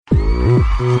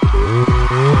Oppa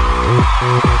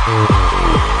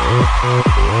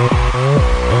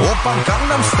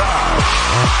Gangnam Style.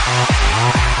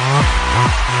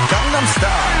 Gangnam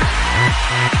Style.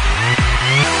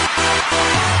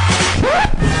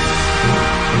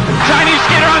 Chinese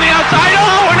skater on the outside.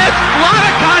 Oh, and it's a lot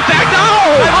of contact.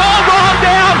 Oh, and all drawn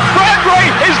down. Bradbury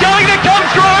is going to come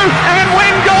through and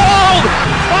win gold.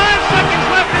 5 seconds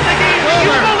left in the game.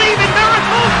 Do you believe in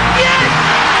miracles? Yes.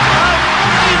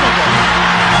 Unbelievable.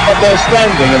 They're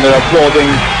standing and they're applauding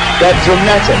that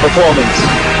dramatic performance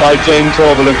by James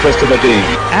Orville and Christopher Dean.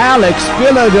 Alex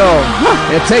Bilodeau.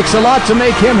 It takes a lot to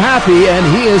make him happy, and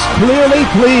he is clearly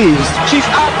pleased. She's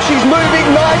up, she's moving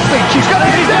nicely. She's got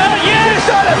it. Yes! She's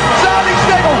done it. Zali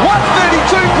Stengel,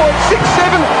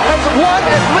 132.67, has won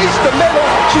at least a medal.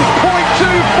 She's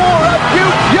 0.24 up.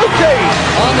 Beauty.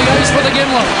 On the ice for the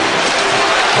Gimlet.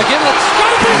 The Gimlet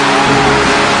scoping.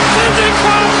 Sidney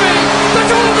Crosby, the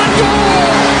golden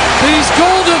goal. These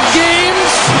golden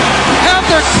games have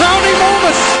their crowning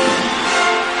moments.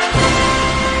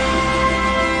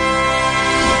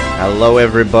 Hello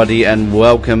everybody and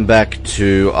welcome back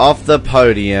to Off the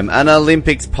Podium, an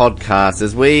Olympics podcast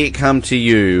as we come to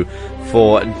you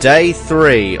for day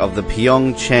 3 of the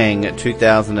Pyeongchang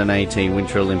 2018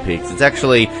 Winter Olympics. It's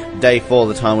actually day 4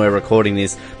 the time we're recording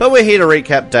this, but we're here to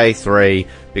recap day 3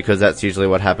 because that's usually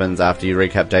what happens after you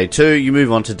recap day 2. You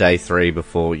move on to day 3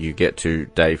 before you get to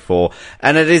day 4.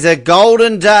 And it is a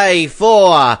golden day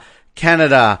for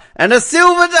Canada and a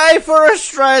silver day for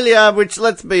Australia, which,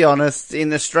 let's be honest,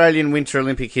 in Australian Winter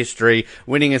Olympic history,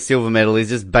 winning a silver medal is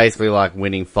just basically like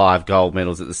winning 5 gold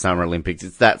medals at the Summer Olympics.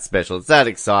 It's that special. It's that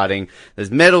exciting.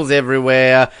 There's medals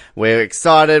everywhere. We're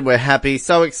excited. We're happy.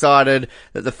 So excited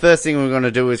that the first thing we're going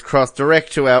to do is cross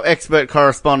direct to our expert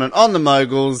correspondent on the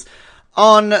moguls,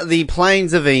 on the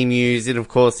plains of Emus. It, of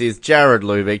course, is Jared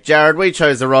Lubick. Jared, we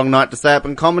chose the wrong night to stay up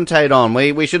and commentate on.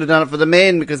 We should have done it for the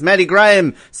men because Matty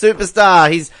Graham,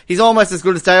 superstar, he's almost as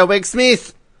good as Dale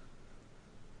Begg-Smith.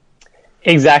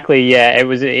 Exactly, yeah. It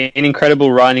was an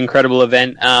incredible run, incredible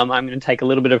event. I'm going to take a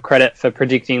little bit of credit for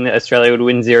predicting that Australia would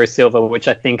win 0 silver, which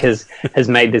I think has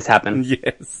made this happen.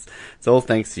 Yes. It's all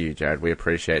thanks to you, Jared. We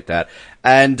appreciate that.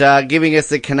 And giving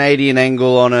us a Canadian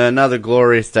angle on another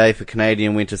glorious day for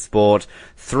Canadian winter sport.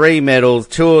 3 medals,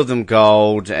 2 of them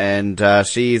gold, and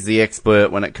she is the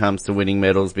expert when it comes to winning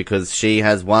medals because she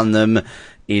has won them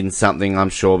in something I'm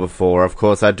sure before. Of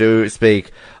course, I do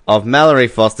speak of Mallory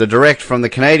Foster, direct from the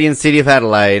Canadian city of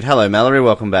Adelaide. Hello, Mallory.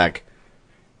 Welcome back.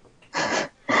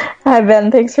 Hi,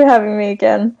 Ben. Thanks for having me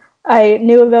again. I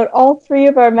knew about all 3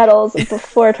 of our medals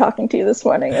before talking to you this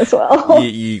morning as well.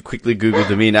 You quickly Googled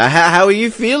them in. How are you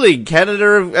feeling?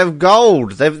 Canada have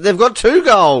gold. They've got 2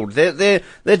 gold. They're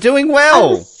doing well.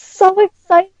 I was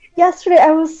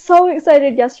so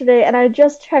excited yesterday. And I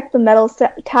just checked the medal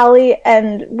tally,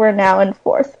 and we're now in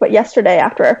 4th. But yesterday,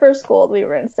 after our first gold, we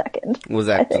were in 2nd. Was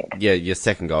that? I think. Yeah, your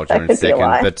second gold. You're in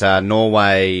 2nd. But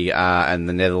Norway and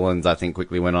the Netherlands, I think,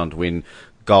 quickly went on to win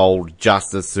gold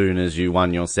just as soon as you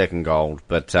won your second gold.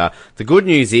 But the good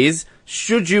news is,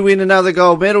 should you win another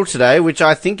gold medal today, which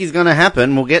I think is going to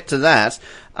happen, we'll get to that,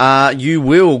 you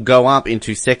will go up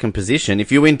into 2nd position.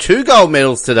 If you win 2 gold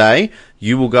medals today,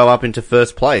 you will go up into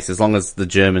 1st place, as long as the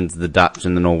Germans, the Dutch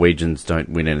and the Norwegians don't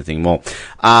win anything more.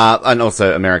 And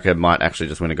also America might actually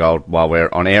just win a gold while we're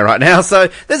on air right now. So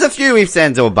there's a few ifs,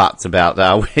 ands or buts about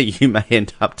where you may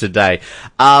end up today.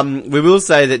 We will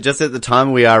say that just at the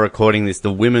time we are recording this,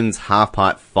 the women's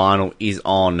halfpipe final is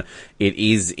on. It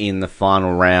is in the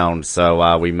final round,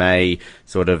 so we may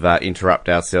sort of interrupt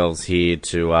ourselves here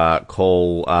to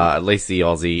call at least the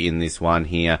Aussie in this one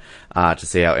here to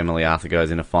see how Emily Arthur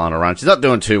goes in a final run. She's not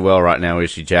doing too well right now,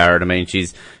 is she, Jared? I mean, she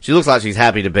looks like she's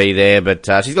happy to be there, but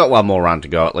she's got one more run to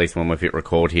go at least when we've hit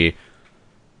record here.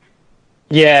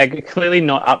 Yeah, clearly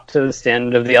not up to the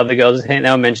standard of the other girls. I think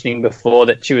they were mentioning before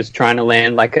that she was trying to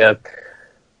land like a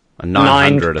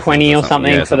 920 or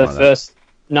something, yeah, for the first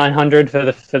 900 for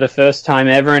the first time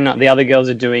ever, and the other girls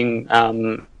are doing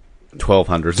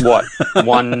 1200. What?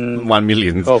 1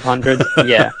 million. 1200.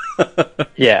 Yeah.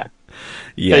 Yeah.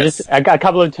 Yes. So just a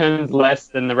couple of turns less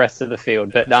than the rest of the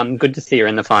field, but good to see her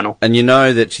in the final. And you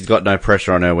know that she's got no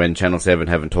pressure on her when Channel 7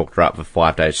 haven't talked her up for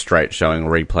 5 days straight showing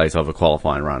replays of a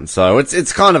qualifying run. So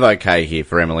it's kind of okay here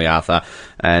for Emily Arthur,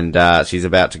 and she's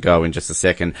about to go in just a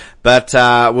second. But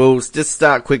we'll just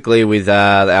start quickly with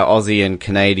our Aussie and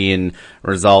Canadian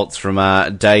results from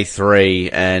day 3.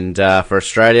 And for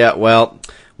Australia, well,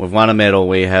 We've won a medal.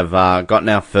 We have gotten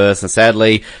our first, and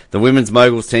sadly, the women's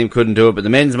moguls team couldn't do it, but the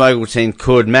men's mogul team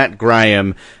could. Matt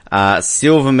Graham,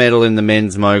 silver medal in the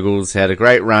men's moguls, had a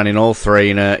great run in all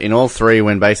three, in all three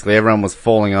when basically everyone was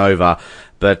falling over.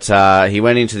 But he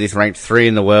went into this ranked 3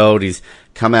 in the world. He's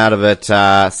come out of it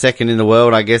second in the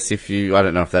world, I guess, I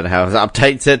don't know if that how it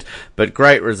updates it, but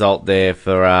great result there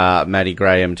for Matty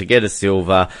Graham to get a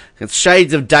silver. It's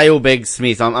shades of Dale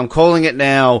Begg-Smith. I'm calling it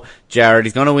now, Jared.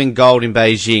 He's going to win gold in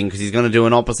Beijing because he's going to do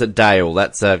an opposite Dale.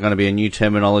 That's going to be a new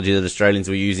terminology that Australians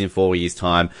will use in 4 years'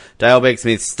 time. Dale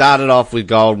Begg-Smith started off with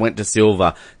gold, went to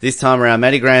silver. This time around,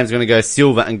 Matty Graham's going to go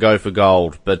silver and go for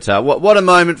gold. But what a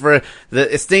moment for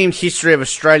the esteemed history of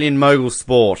Australian mogul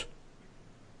sport.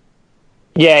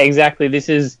 Yeah, exactly. This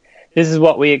is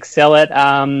what we excel at.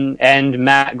 And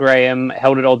Matt Graham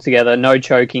held it all together. No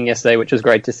choking yesterday, which was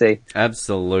great to see.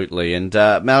 Absolutely. And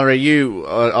Mallory, you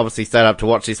obviously stayed up to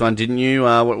watch this one, didn't you?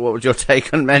 What was your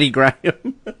take on Matty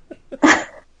Graham?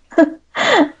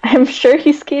 I'm sure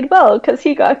he skied well because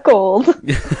he got gold.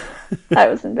 I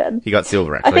was in bed. He got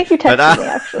silver, actually. I think you texted me,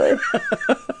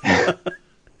 actually.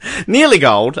 Nearly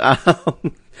gold.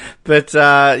 But,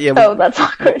 yeah. Oh, that's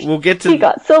awkward. We'll get to... He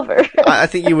got silver. I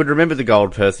think you would remember the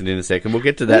gold person in a second. We'll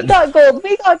get to that. We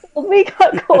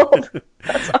got gold.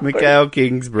 That's awkward. Mikhail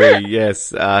Kingsbury, yes,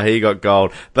 he got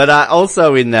gold. But,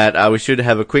 also in that, we should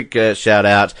have a quick, shout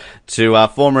out to,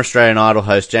 former Australian Idol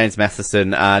host James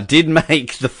Matheson, did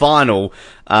make the final,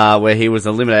 where he was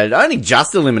eliminated, only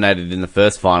just eliminated in the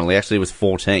first final. He actually was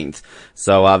 14th.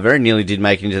 So, very nearly did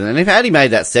make it into the, and if had he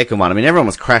made that second one, I mean, everyone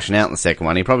was crashing out in the second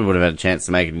one. He probably would have had a chance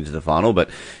to make it into the final, but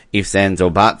ifs, ands,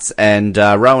 or buts. And,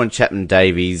 Rowan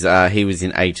Chapman-Davies, he was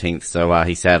in 18th, so,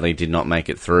 he sadly did not make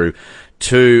it through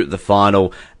to the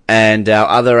final. And our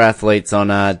other athletes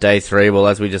on day 3, well,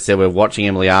 as we just said, we're watching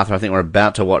Emily Arthur. I think we're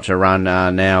about to watch her run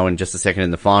now in just a second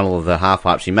in the final of the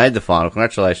half-pipe. She made the final.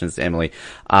 Congratulations to Emily.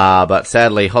 But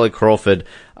sadly, Holly Crawford,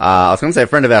 I was going to say a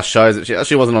friend of our shows,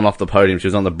 she wasn't on Off the Podium, she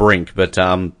was on the brink, but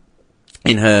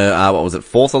in her,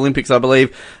 4th Olympics, I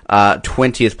believe,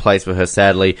 20th place for her,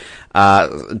 sadly,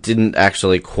 didn't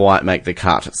actually quite make the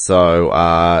cut,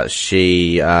 so,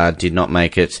 she, did not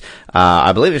make it.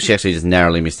 I believe she actually just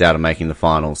narrowly missed out on making the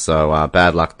final, so,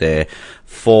 bad luck there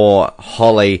for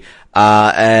Holly.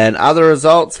 And other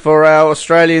results for our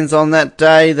Australians on that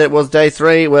day, that was day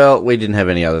 3, well, we didn't have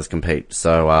any others compete,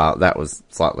 so, that was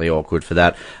slightly awkward for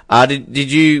that.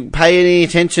 Did you pay any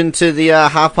attention to the,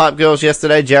 half-pipe girls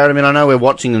yesterday, Jared? I mean, I know we're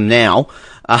watching them now,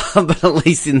 but at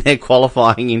least in their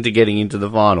qualifying into getting into the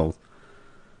finals.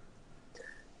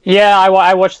 Yeah,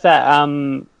 I watched that,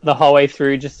 the whole way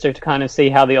through just to kind of see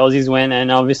how the Aussies went,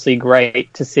 and obviously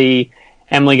great to see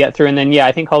Emily get through. And then, yeah,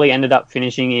 I think Holly ended up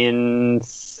finishing in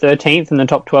 13th and the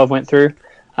top 12 went through.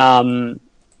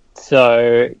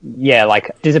 So, yeah,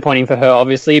 like, disappointing for her,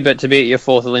 obviously, but to be at your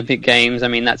 4th Olympic Games, I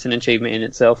mean, that's an achievement in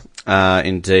itself.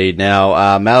 Indeed.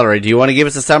 Now, Mallory, do you want to give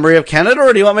us a summary of Canada,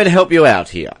 or do you want me to help you out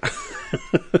here?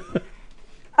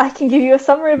 I can give you a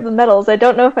summary of the medals. I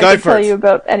don't know if I can tell you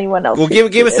about anyone else. Well,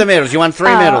 give us the medals. You won 3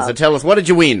 medals, so tell us, what did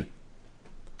you win?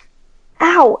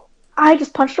 Ow! I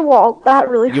just punched a wall. That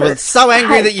really hurt. You were so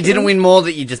angry that you didn't win more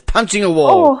that you're just punching a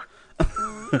wall.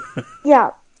 Oh.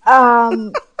 Yeah.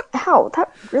 Ow,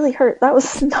 that really hurt. That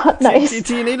was not nice.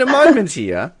 Do you need a moment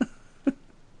here?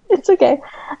 It's okay.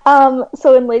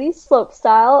 So in ladies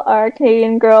slopestyle, our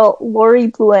Canadian girl Laurie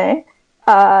Blouin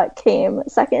came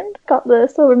second, got the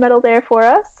silver medal there for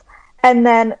us. And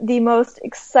then the most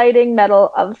exciting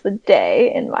medal of the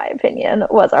day, in my opinion,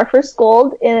 was our first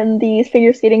gold in the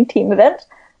figure skating team event.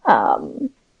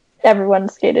 Everyone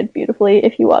skated beautifully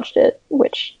if you watched it,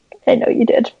 which I know you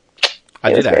did.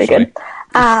 I did, actually. Very good.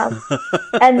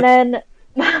 And then,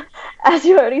 as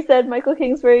you already said, Michael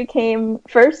Kingsbury came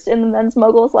first in the men's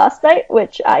moguls last night,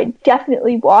 which I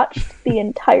definitely watched the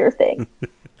entire thing.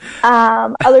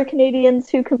 Other Canadians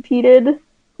who competed,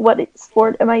 what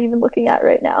sport am I even looking at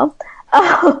right now?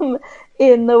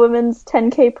 In the women's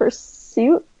 10K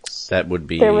pursuit, that would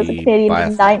be there was a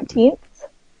Canadian in 19th.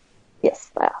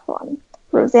 Yes, biathlon.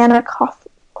 Rosanna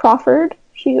Crawford,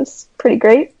 she was pretty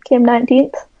great, came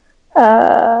 19th.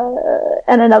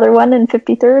 And another one in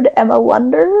 53rd, Emma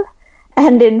Lunder.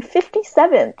 And in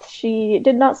 57th, she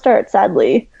did not start,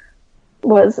 sadly,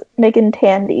 was Megan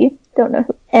Tandy. Don't know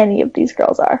who any of these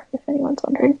girls are, if anyone's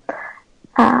wondering.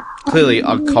 Clearly,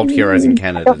 cult heroes in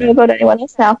Canada. I don't know about anyone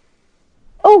else now.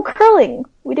 Oh, curling!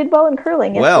 We did well in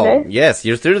curling yesterday. Well, yes,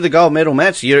 you're through to the gold medal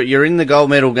match. You're in the gold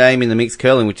medal game in the mixed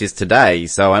curling, which is today.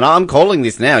 So, and I'm calling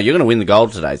this now. You're going to win the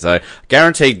gold today. So,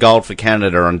 guaranteed gold for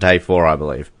Canada on day 4, I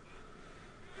believe.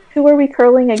 Who are we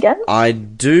curling against? I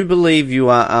do believe you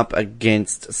are up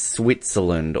against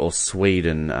Switzerland or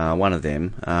Sweden, one of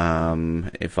them,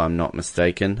 if I'm not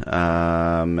mistaken.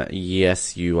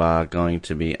 Yes, you are going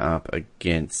to be up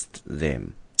against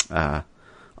them. I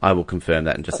will confirm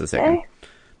that in just a second.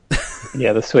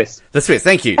 Yeah, the Swiss. The Swiss,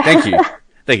 thank you. Thank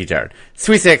you, Jared.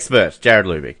 Swiss expert, Jared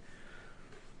Lubick.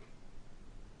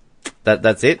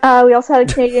 That's it? We also had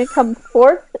a Canadian come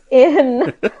fourth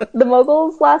in the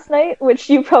Moguls last night, which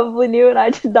you probably knew and I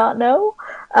did not know.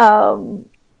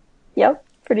 Yep,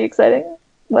 pretty exciting.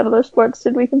 What other sports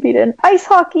did we compete in? Ice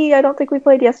hockey, I don't think we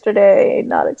played yesterday.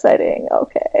 Not exciting.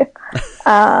 Okay.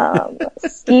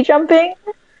 Ski jumping,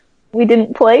 we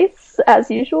didn't place,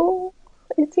 as usual,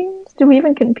 it seems. Did we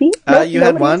even compete? Nope, you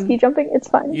had one. Ski jumping, it's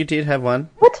fine. You did have one.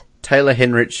 What? Taylor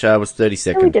Henrich was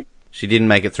 32nd. No, we didn't. She didn't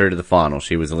make it through to the final.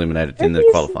 She was eliminated in the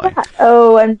qualifying.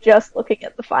 Oh, I'm just looking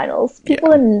at the finals.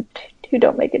 People who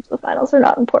don't make it to the finals are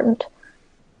not important.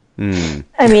 I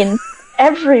mean,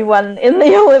 everyone in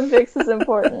the Olympics is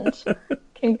important.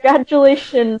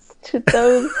 Congratulations to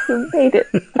those who made it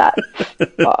that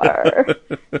far.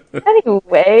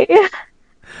 Anyway,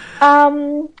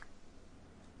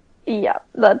 yeah,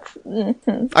 that's...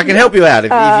 I can help you out.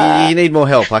 If you need more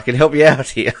help, I can help you out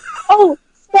here. Oh,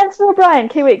 Spencer O'Brien.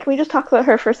 Okay, wait, can we just talk about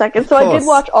her for a second? So I did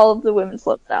watch all of the women's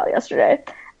slopestyle yesterday,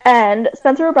 and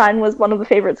Spencer O'Brien was one of the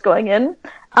favorites going in.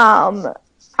 I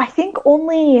think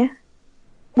only,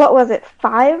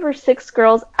 5 or 6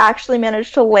 girls actually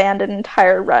managed to land an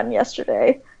entire run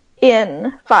yesterday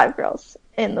in 5 girls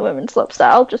in the women's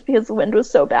slopestyle, just because the wind was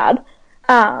so bad.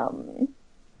 And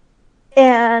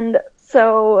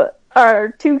so our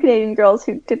 2 Canadian girls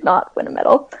who did not win a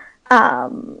medal,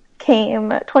 came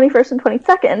 21st and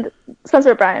 22nd.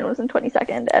 Spencer O'Brien was in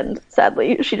 22nd, and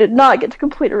sadly, she did not get to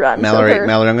complete a run. Mallory, I'm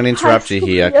going to interrupt you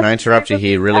here. Can I interrupt you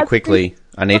here really quickly?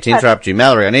 I need to interrupt you.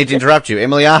 Mallory, I need to interrupt you.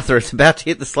 Emily Arthur is about to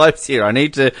hit the slopes here. I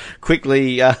need to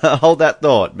quickly hold that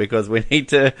thought, because we need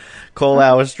to call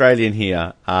our Australian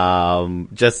here,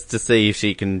 just to see if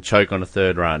she can choke on a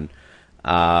third run.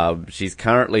 She's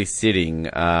currently sitting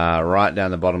right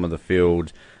down the bottom of the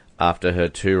field. After her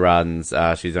 2 runs,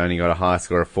 she's only got a high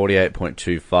score of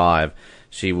 48.25.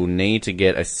 She will need to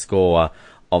get a score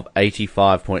of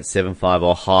 85.75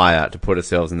 or higher to put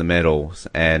herself in the medals.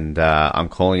 And I'm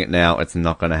calling it now. It's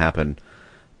not going to happen.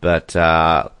 But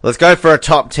let's go for a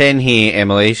top 10 here,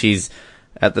 Emily. She's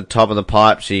at the top of the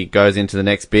pipe. She goes into the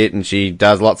next bit and she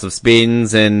does lots of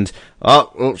spins. And,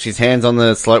 she's hands on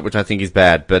the slope, which I think is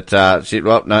bad. But,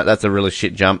 no, that's a really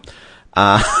shit jump.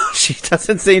 She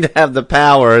doesn't seem to have the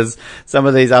power as some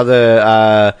of these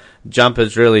other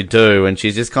jumpers really do, and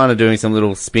she's just kind of doing some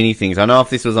little spinny things. I know if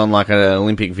this was on like an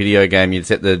Olympic video game, you'd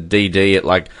set the DD at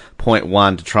like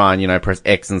 0.1 to try and, press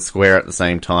X and square at the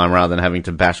same time rather than having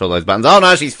to bash all those buttons. Oh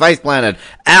no, she's face planted.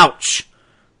 Ouch!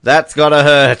 That's gotta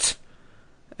hurt.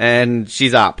 And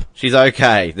she's up. She's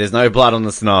okay. There's no blood on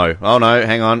the snow. Oh no,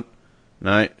 hang on.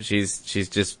 No, she's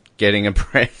just getting a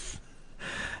breath.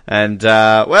 And,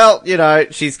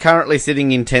 she's currently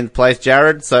sitting in 10th place,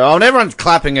 Jared. So, and everyone's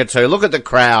clapping her too. Look at the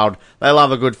crowd. They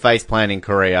love a good face plant in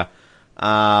Korea.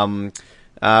 We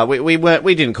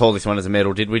didn't call this one as a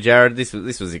medal, did we, Jared? This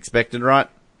was expected, right?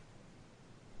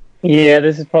 Yeah,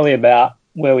 this is probably about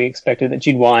where we expected that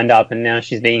she'd wind up, and now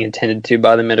she's being attended to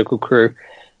by the medical crew,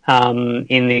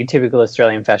 in the typical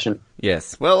Australian fashion.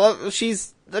 Yes. Well,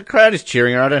 the crowd is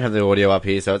cheering her. I don't have the audio up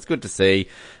here, so it's good to see.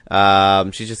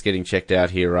 She's just getting checked out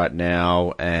here right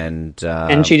now, and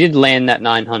she did land that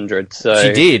 900. So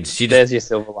she did. There's your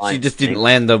silver line. She just didn't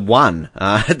land the 1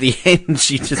 at the end.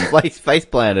 She just face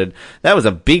planted. That was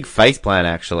a big face plant,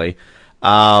 actually.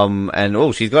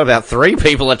 She's got about 3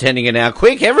 people attending her now.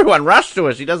 Quick, everyone, rush to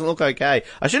her. She doesn't look okay.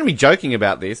 I shouldn't be joking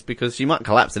about this because she might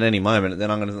collapse at any moment, and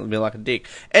then I'm going to be like a dick.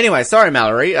 Anyway, sorry,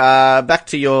 Mallory. Back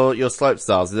to your slope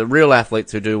styles. The real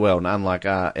athletes who do well, unlike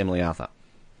Emily Arthur.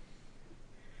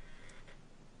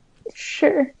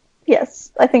 Sure.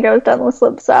 Yes, I think I was done with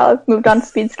slopestyle. I've moved on to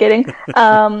speed skating.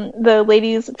 The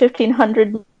ladies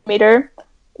 1500 meter,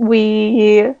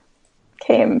 we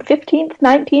came 15th,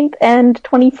 19th, and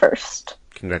 21st.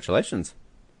 Congratulations.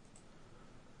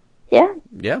 Yeah.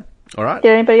 Yeah. All right.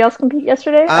 Did anybody else compete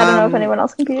yesterday? I don't know if anyone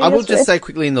else competed yesterday. I will just say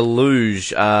quickly in the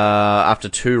luge, after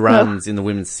 2 runs in the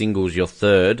women's singles, you're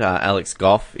third. Alex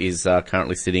Goff is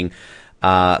currently sitting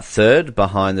third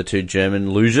behind the 2 German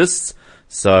lugers.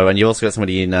 So, and you also got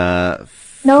somebody in No,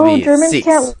 Germans 6th.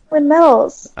 can't win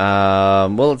medals.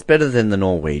 Well, it's better than the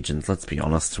Norwegians, let's be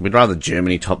honest. We'd rather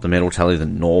Germany top the medal tally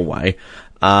than Norway.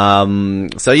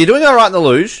 So you're doing alright in the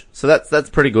luge, so that's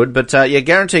pretty good. But,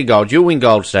 guaranteed gold. You'll win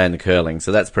gold today in the curling,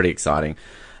 so that's pretty exciting.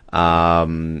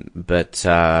 Yes,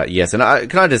 and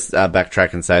can I just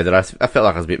backtrack and say that I felt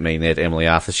like I was a bit mean there to Emily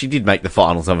Arthur. She did make the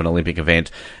finals of an Olympic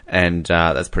event, and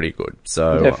that's pretty good.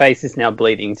 So her face is now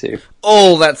bleeding too.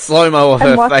 Oh, that slow-mo of I'm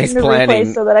her watching face the planting.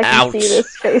 replay so that I can Ouch. see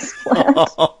this face plant.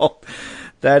 Oh,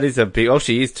 that is a big... Oh,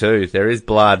 she is too. There is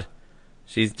blood.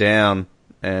 She's down.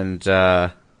 And,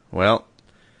 well...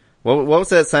 What was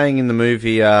that saying in the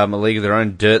movie, A League of Their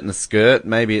Own? Dirt in the skirt?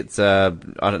 Maybe it's, I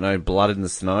don't know, blood in the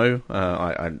snow?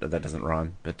 That doesn't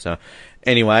rhyme. But,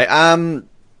 anyway,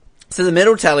 so the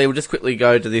medal tally, we'll just quickly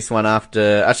go to this one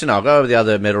after... Actually, no, I'll go over the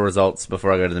other medal results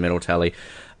before I go to the medal tally.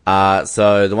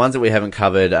 So the ones that we haven't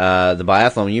covered, the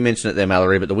biathlon, you mentioned it there,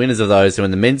 Mallory, but the winners of those, so in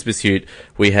the men's pursuit,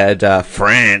 we had,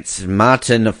 France,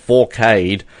 Martin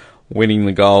Fourcade, winning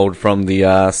the gold from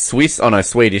the, Swedish,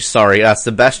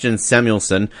 Sebastian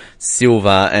Samuelsson,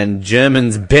 silver, and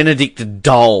German's Benedikt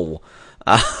Doll,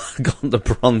 got the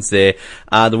bronze there.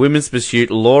 The women's pursuit,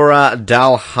 Laura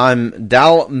Dahlmeier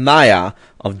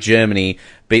of Germany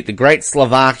beat the great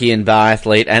Slovakian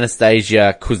biathlete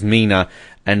Anastasia Kuzmina,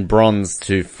 and bronze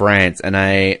to France. Anne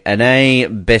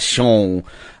Béchon.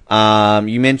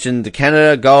 You mentioned the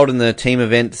Canada gold in the team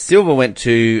event. Silver went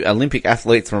to Olympic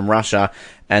athletes from Russia,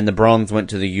 and the bronze went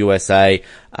to the USA.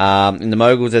 In the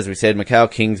moguls, as we said, Mikhail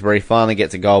Kingsbury finally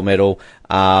gets a gold medal.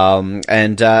 I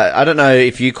don't know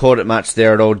if you caught it much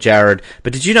there at all, Jared,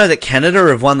 but did you know that Canada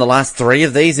have won the last 3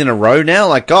 of these in a row now?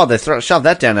 Like, God, they shoved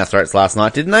that down our throats last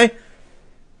night, didn't they?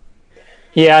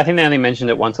 Yeah, I think they only mentioned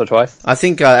it once or twice. I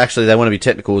think, actually, they want to be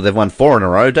technical. They've won 4 in a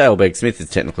row. Dale Begg-Smith is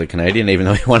technically Canadian, even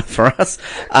though he won it for us.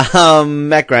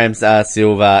 Matt Graham's,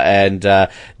 silver, and,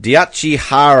 Diachi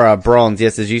Hara, bronze.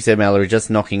 Yes, as you said, Mallory, just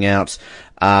knocking out,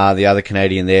 the other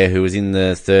Canadian there who was in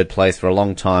the 3rd place for a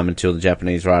long time until the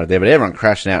Japanese rider there. But everyone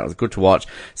crashing out. It was good to watch.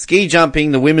 Ski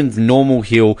jumping, the women's normal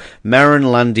hill. Maren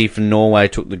Lundy from Norway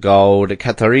took the gold.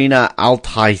 Katarina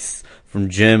Altheis from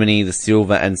Germany, the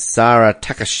silver, and Sara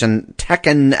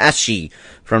Takanashi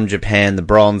from Japan, the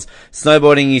bronze.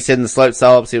 Snowboarding, you said in the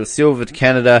slopestyle, it was silver to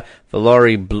Canada for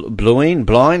Laurie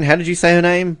Bloin. How did you say her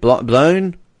name?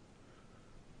 Bloin?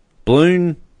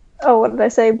 Oh, what did I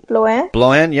say? Bloin?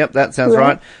 Bloin, yep, that sounds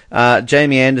right.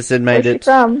 Jamie Anderson made Where's it.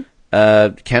 she from?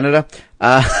 Canada.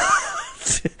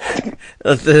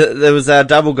 There was a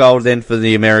double gold then for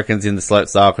the Americans in the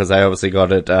slopestyle because they obviously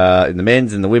got it in the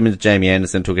men's. In the women's, Jamie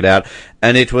Anderson took it out,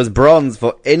 and it was bronze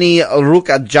for Eni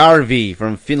Rukajarvi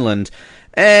from Finland.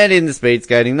 And in the speed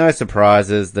skating, no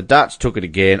surprises, the Dutch took it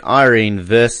again. Irene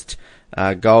Verst,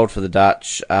 gold for the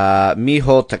Dutch.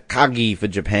 Miho Takagi for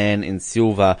Japan in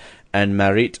silver, and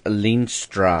Marit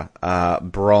Linstra,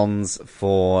 bronze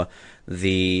for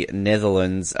the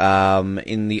Netherlands.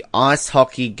 In the ice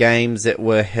hockey games that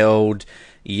were held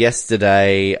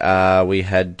yesterday, we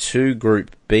had 2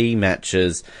 Group B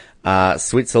matches.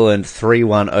 Switzerland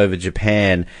 3-1 over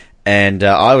Japan, and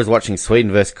I was watching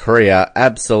Sweden versus Korea.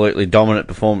 Absolutely dominant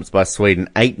performance by Sweden,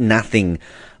 8-0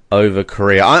 over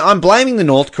Korea. I'm blaming the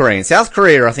North Koreans. South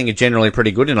Korea, I think, are generally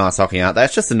pretty good in ice hockey, aren't they?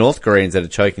 It's just the North Koreans that are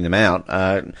choking them out.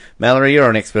 Mallory, you're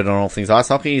an expert on all things ice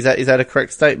hockey. Is that a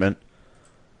correct statement?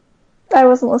 I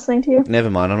wasn't listening to you. Never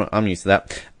mind, I'm used to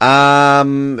that.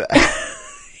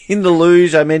 In the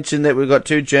luge, I mentioned that we've got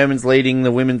 2 Germans leading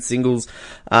the women's singles.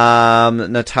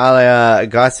 Natalia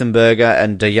Geisenberger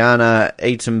and Diana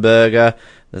Eitenberger.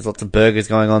 There's lots of burgers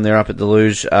going on there up at the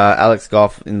luge. Alex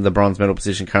Goff in the bronze medal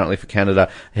position currently for Canada.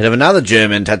 Ahead of another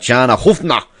German, Tatjana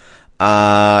Hofner.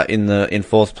 In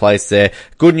 4th place there.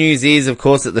 Good news is, of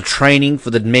course, that the training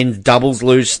for the men's doubles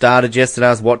luge started yesterday.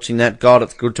 I was watching that. God,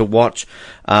 it's good to watch.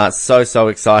 So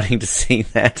exciting to see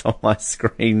that on my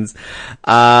screens.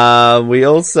 We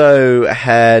also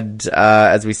had,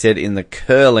 as we said, in the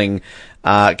curling,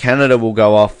 Canada will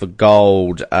go off for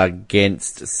gold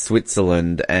against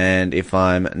Switzerland. And if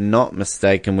I'm not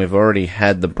mistaken, we've already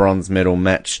had the bronze medal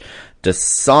match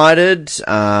decided,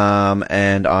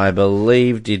 and I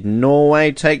believe, did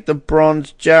Norway take the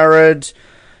bronze, Jared?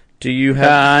 Do you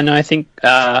have... No, I think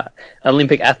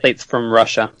Olympic athletes from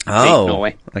Russia beat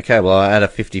Norway. Okay, well, I had a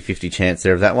 50-50 chance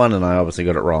there of that one, and I obviously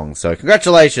got it wrong. So,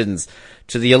 congratulations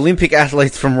to the Olympic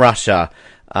athletes from Russia.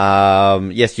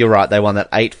 Yes, you're right, they won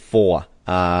that 8-4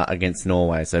 against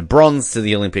Norway. So, bronze to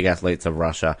the Olympic athletes of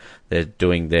Russia. They're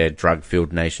doing their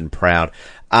drug-filled nation proud.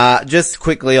 Just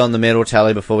quickly on the medal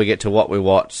tally before we get to what we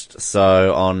watched.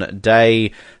 So on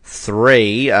day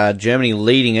 3, Germany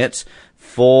leading it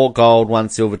 4 gold, 1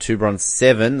 silver, 2 bronze,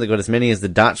 7. They've got as many as the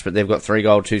Dutch, but they've got 3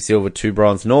 gold, 2 silver, 2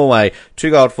 bronze. Norway,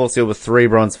 2 gold, 4 silver, 3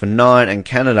 bronze for 9. And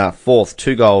Canada, 4th,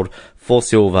 2 gold, 4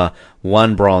 silver,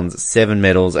 1 bronze, 7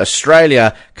 medals.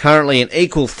 Australia, currently in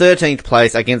equal 13th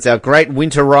place against our great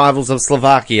winter rivals of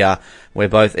Slovakia. We're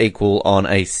both equal on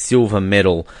a silver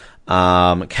medal.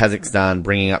 Kazakhstan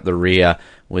bringing up the rear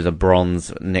with a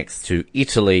bronze next to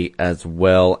Italy as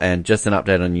well. And just an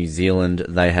update on New Zealand,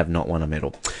 they have not won a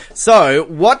medal. So,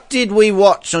 what did we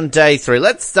watch on day 3?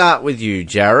 Let's start with you,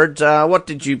 Jared. What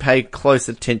did you pay close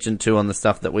attention to on the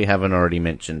stuff that we haven't already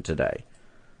mentioned today?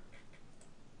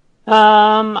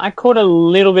 I caught a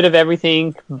little bit of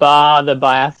everything bar the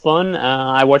biathlon.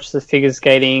 I watched the figure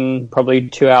skating probably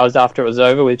 2 hours after it was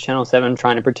over with Channel 7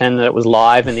 trying to pretend that it was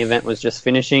live and the event was just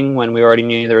finishing when we already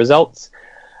knew the results.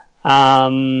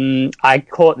 I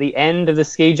caught the end of the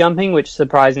ski jumping, which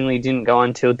surprisingly didn't go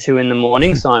until 2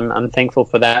 a.m, so I'm thankful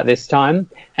for that this time.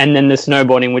 And then the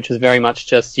snowboarding, which was very much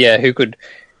just, who could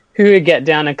get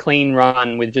down a clean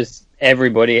run with just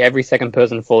every second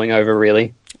person falling over,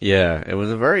 really. Yeah, it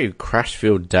was a very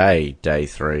crash-filled day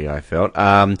 3, I felt.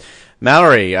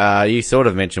 Mallory, you sort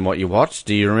of mentioned what you watched.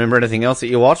 Do you remember anything else that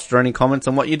you watched, or any comments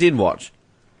on what you did watch?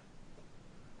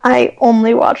 I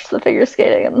only watched the figure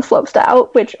skating and the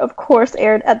slopestyle, which of course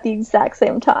aired at the exact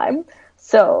same time.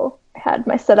 So I had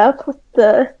my setup with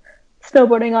the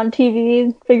snowboarding on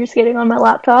TV, figure skating on my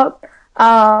laptop.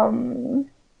 The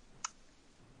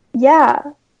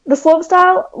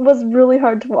slopestyle was really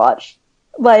hard to watch.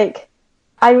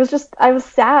 I was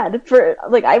sad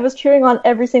I was cheering on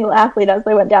every single athlete as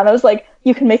they went down. I was like,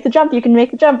 you can make the jump,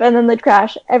 and then they'd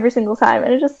crash every single time.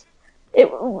 And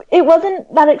it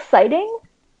wasn't that exciting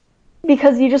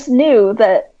because you just knew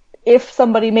that if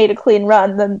somebody made a clean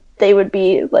run, then they would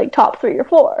be top 3 or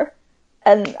 4.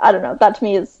 And I don't know, that to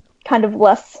me is kind of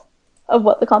less of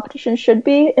what the competition should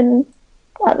be. And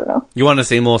I don't know. You want to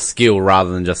see more skill rather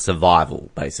than just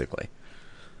survival, basically.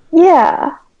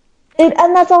 Yeah.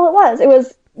 And that's all it was. It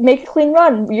was make a clean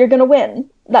run, you're gonna win.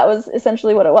 That was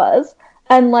essentially what it was.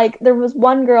 And there was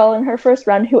one girl in her first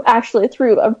run who actually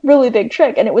threw a really big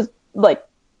trick, and it was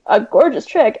a gorgeous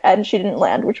trick, and she didn't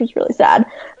land, which was really sad.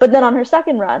 But then on her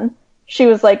second run, she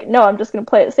was like, no, I'm just gonna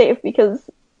play it safe because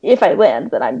if I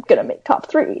land, then I'm gonna make top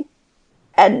 3.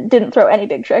 And didn't throw any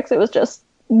big tricks. It was just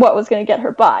what was gonna get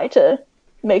her by to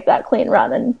make that clean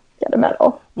run and get a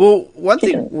medal. Well, one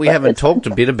thing we haven't talked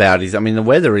a bit about is, the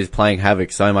weather is playing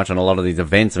havoc so much on a lot of these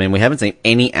events. We haven't seen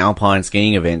any alpine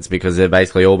skiing events because they're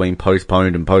basically all being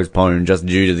postponed just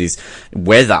due to this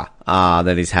weather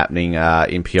that is happening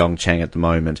in Pyeongchang at the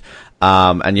moment.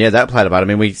 That played a part.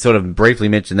 We sort of briefly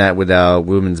mentioned that with our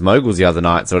women's moguls the other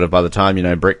night. Sort of by the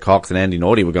time, Britt Cox and Andy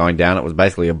Naughty were going down, it was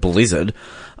basically a blizzard.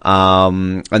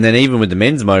 And then even with the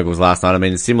men's moguls last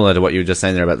night, similar to what you were just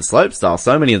saying there about the slopestyle,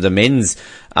 so many of the men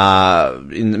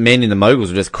in the moguls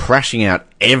were just crashing out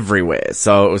everywhere.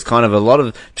 So it was kind of a lot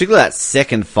of, particularly that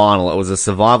second final, it was a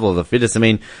survival of the fittest.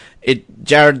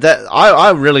 Jared, I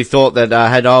really thought that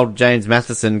had old James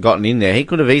Matheson gotten in there, he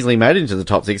could have easily made it into the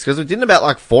top 6 because it didn't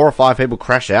about 4 or 5 people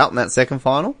crash out in that second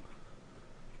final.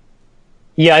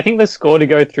 Yeah, I think the score to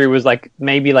go through was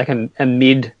maybe a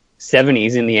mid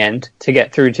 70s in the end to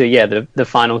get through to the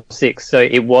final 6. So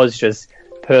it was just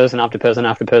person after person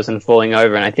after person falling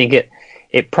over, and I think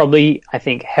it probably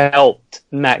helped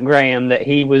Matt Graham that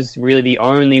he was really the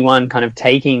only one kind of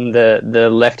taking the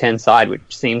left hand side,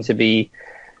 which seemed to be,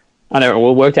 I don't know,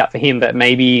 it worked out for him, but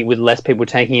maybe with less people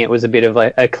taking it was a bit of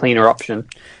a cleaner option.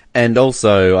 And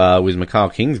also with Mikhail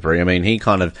Kingsbury, he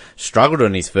kind of struggled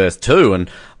on his first 2, and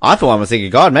I for one was thinking,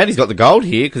 God, Matt, he's got the gold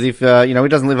here, because if he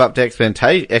doesn't live up to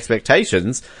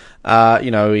expectations,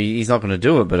 he's not going to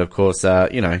do it. But of course,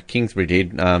 Kingsbury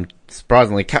did.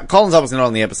 Surprisingly, Colin's obviously not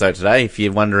on the episode today. If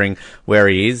you're wondering where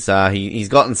he is, he's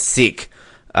gotten sick.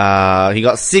 He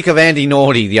got sick of Andy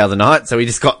Naughty the other night, so he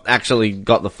just got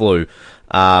the flu.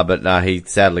 But he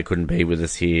sadly couldn't be with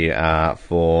us here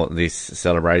for this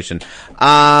celebration.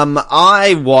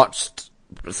 I watched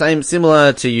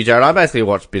similar to you, Jared. I basically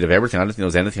watched a bit of everything. I don't think there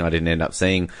was anything I didn't end up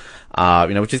seeing.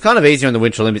 Which is kind of easier in the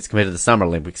Winter Olympics compared to the Summer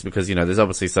Olympics because there's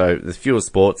obviously there's fewer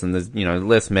sports and there's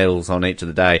less medals on each of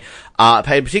the day.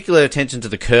 Paid particular attention to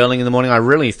the curling in the morning. I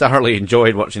really thoroughly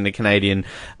enjoyed watching the Canadian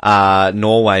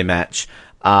Norway match.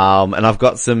 And I've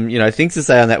got some, things to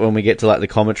say on that when we get to the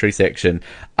commentary section.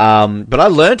 But I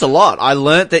learnt a lot. I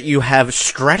learnt that you have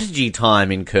strategy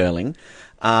time in curling.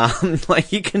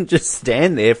 You can just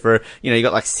stand there for, you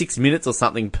got 6 minutes or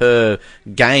something per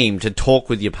game to talk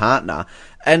with your partner.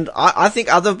 And I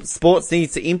think other sports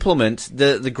need to implement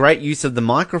the great use of the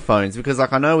microphones because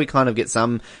I know we kind of get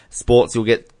some sports, you'll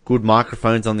get good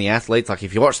microphones on the athletes. Like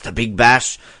if you watch the Big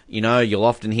Bash, you know, you'll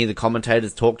often hear the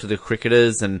commentators talk to the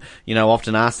cricketers and, you know,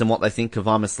 often ask them what they think of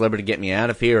I'm a Celebrity, Get Me Out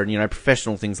of Here, and, you know,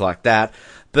 professional things like that.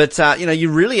 But, you know,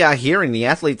 you really are hearing the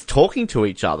athletes talking to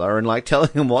each other and, like,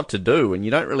 telling them what to do, and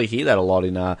you don't really hear that a lot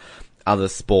in, other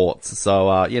sports.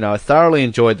 So, you know, I thoroughly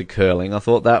enjoyed the curling. I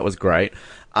thought that was great.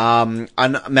 And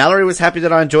Mallory was happy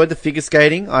that I enjoyed the figure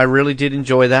skating. I really did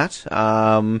enjoy that.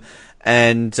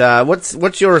 And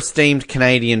what's your esteemed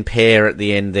Canadian pair at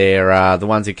the end there? The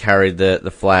ones who carried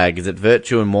the flag. Is it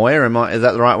Virtue and Moyer? Is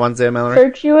that the right ones there, Mallory?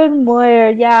 Virtue and Moyer,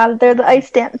 yeah, they're the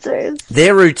ice dancers.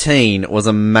 Their routine was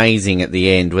amazing at the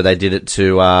end, where they did it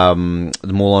to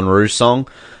the Moulin Rouge song.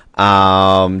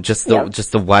 Just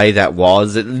the way that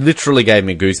was, it literally gave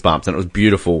me goosebumps, and it was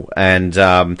beautiful. And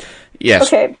yes,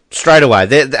 okay. Straight away,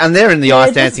 they're in the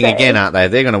ice dancing again, aren't they?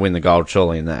 They're going to win the gold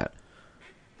surely in that.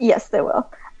 Yes, they will.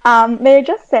 May I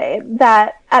just say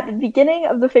that at the beginning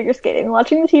of the figure skating,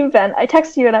 watching the team event, I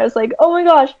texted you and I was like, oh my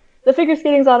gosh, the figure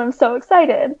skating's on, I'm so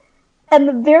excited. And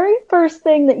the very first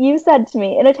thing that you said to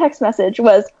me in a text message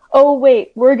was, oh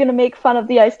wait, we're going to make fun of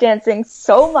the ice dancing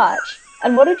so much.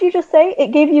 And what did you just say?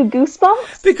 It gave you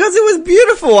goosebumps? Because it was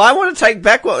beautiful. I want to take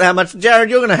back how much,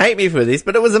 Jared, you're going to hate me for this,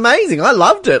 but it was amazing. I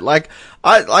loved it.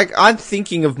 I'm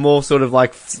thinking of more sort of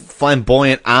like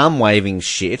flamboyant arm waving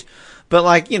shit. But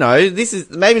like, you know, maybe this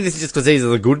is just because these are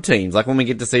the good teams. Like when we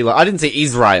get to see, like, I didn't see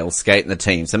Israel skate in the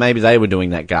team, so maybe they were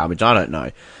doing that garbage. I don't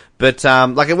know. But,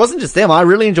 like it wasn't just them. I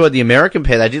really enjoyed the American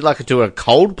pair. They did like do a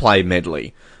Coldplay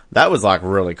medley. That was like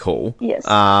really cool. Yes.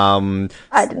 I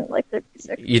didn't like their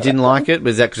music. You didn't like it?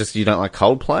 Was that just you don't like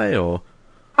Coldplay or?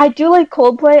 I do like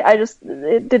Coldplay.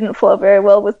 It didn't flow very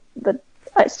well with the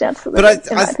ice dance. In my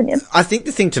opinion. I think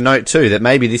the thing to note too, that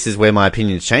maybe this is where my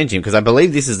opinion is changing, because I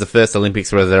believe this is the first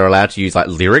Olympics where they're allowed to use like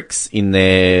lyrics in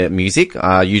their music.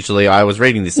 Usually I was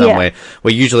reading this somewhere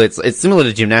where usually it's similar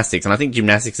to gymnastics, and I think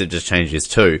gymnastics have just changed this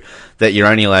too, that you're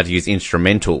only allowed to use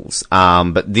instrumentals.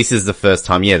 But this is the first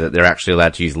time, that they're actually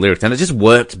allowed to use lyrics, and it just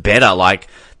worked better. Like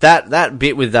that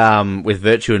bit with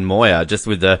Virtue and Moyer, just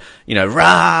with the,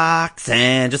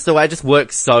 Roxanne, just the way it just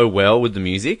works so well with the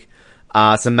music.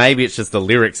 So maybe it's just the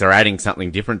lyrics are adding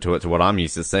something different to it to what I'm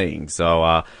used to seeing.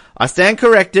 So, I stand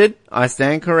corrected,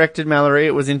 Mallory.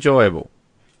 It was enjoyable.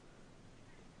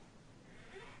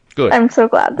 Good. I'm so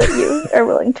glad that you are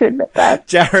willing to admit that.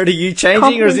 Jared, are you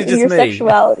changing or is it just your me?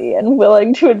 Sexuality and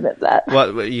willing to admit that. What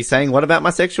are you saying? What about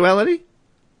my sexuality?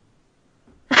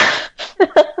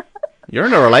 You're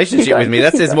in a relationship with me.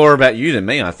 That says more about you than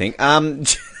me, I think.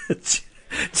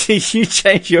 Do you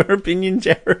change your opinion,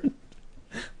 Jared?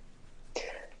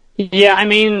 Yeah, I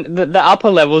mean, the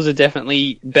upper levels are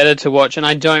definitely better to watch, and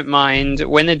I don't mind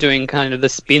when they're doing kind of the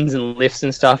spins and lifts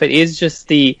and stuff. It is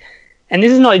just and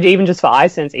this is not even just for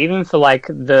ice dance, even for like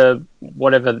the,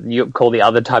 whatever you call the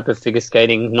other type of figure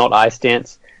skating, not ice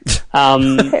dance.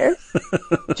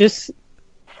 Just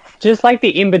like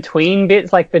the in-between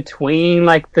bits, like between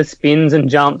like the spins and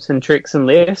jumps and tricks and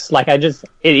lifts, like it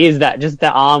is that, just the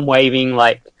arm waving,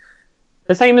 like,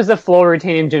 the same as the floor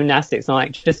routine in gymnastics. I'm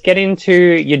like, just get into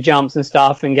your jumps and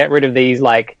stuff and get rid of these,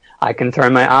 like, I can throw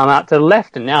my arm out to the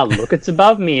left and now look, it's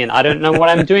above me and I don't know what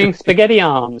I'm doing, spaghetti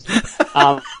arms.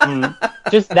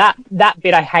 Just that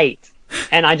bit I hate.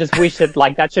 And I just wish that,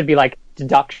 like, that should be, like,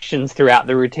 deductions throughout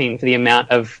the routine for the amount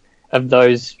of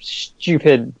those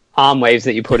stupid arm waves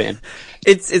that you put in.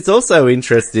 It's also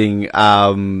interesting,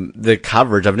 the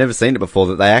coverage. I've never seen it before,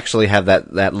 that they actually have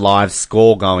that live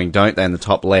score going, don't they, in the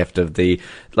top left of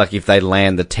like if they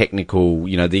land the technical,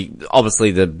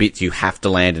 obviously the bits you have to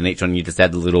land in each one, you just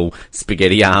add the little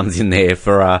spaghetti arms in there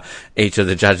for, each of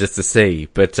the judges to see.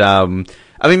 But, I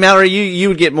mean, Mallory, you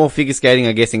would get more figure skating,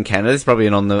 I guess, in Canada. This is probably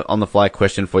an on the fly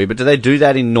question for you, but do they do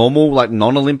that in normal, like,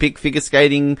 non-Olympic figure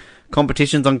skating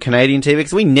competitions on Canadian TV?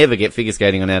 Because we never get figure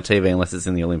skating on our TV unless it's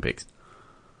in the Olympics.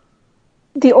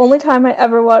 The only time I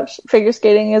ever watch figure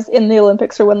skating is in the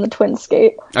Olympics or when the twins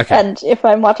skate. Okay. And if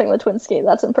I'm watching the twins skate,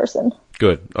 that's in person.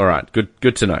 Good. All right.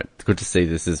 Good to know. Good to see.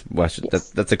 This is,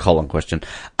 that's a colon question.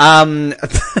 Yes.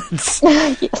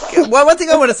 Well, one thing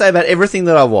I want to say about everything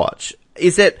that I watch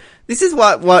is that this is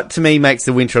what to me makes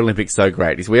the Winter Olympics so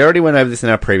great, is we already went over this in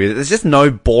our preview. There's just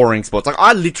no boring sports. Like,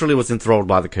 I literally was enthralled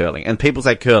by the curling, and people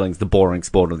say curling's the boring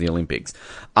sport of the Olympics.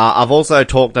 I've also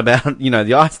talked about,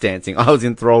 the ice dancing. I was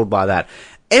enthralled by that.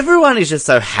 everyone is just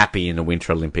so happy in the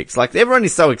Winter Olympics. Like, everyone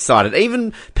is so excited.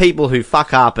 Even people who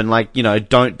fuck up and, like, you know,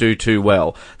 don't do too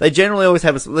well. They generally always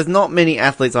have there's not many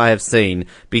athletes I have seen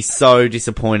be so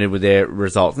disappointed with their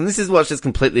results. And this is what's just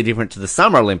completely different to the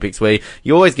Summer Olympics, where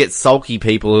you always get sulky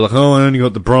people who are like, oh, I only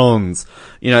got the bronze.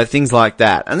 You know, things like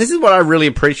that. And this is what I really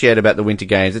appreciate about the Winter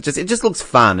Games. It just looks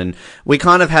fun. And we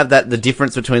kind of have the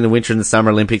difference between the Winter and the Summer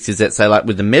Olympics is that, say, like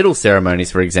with the medal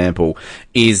ceremonies, for example,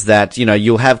 is that, you know,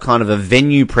 you'll have kind of a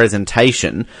venue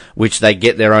presentation, which they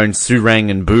get their own surang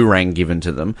and boorang given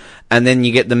to them. And then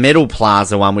you get the medal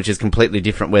plaza one, which is completely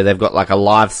different, where they've got like a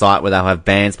live site where they'll have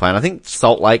bands playing. I think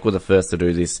Salt Lake were the first to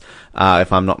do this,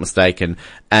 if I'm not mistaken.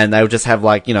 And they'll just have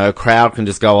like, you know, a crowd can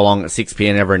just go along at 6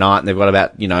 p.m. every night, and they've got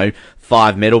about, you know,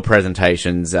 5 medal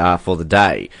presentations for the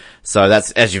day. So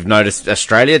that's, as you've noticed,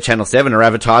 Australia, Channel 7 are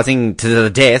advertising to the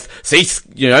death. See,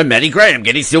 you know, Maddie Graham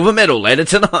getting silver medal later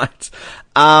tonight.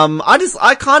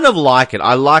 I kind of like it.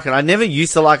 I like it. I never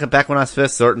used to like it back when I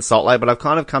first saw it in Salt Lake, but I've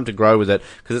kind of come to grow with it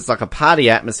because it's like a party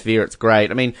atmosphere. It's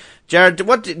great. I mean, Jared,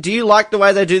 do you like the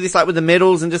way they do this, like with the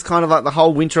medals and just kind of like the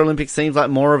whole Winter Olympics seems like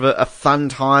more of a fun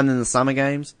time than the Summer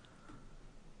Games?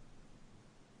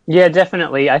 Yeah,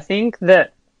 definitely. I think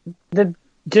that the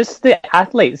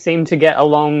athletes seem to get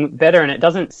along better, and it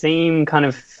doesn't seem kind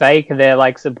of fake. They're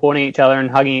like supporting each other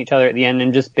and hugging each other at the end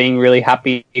and just being really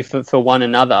happy for one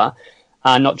another,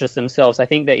 not just themselves. I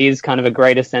think there is kind of a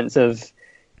greater sense of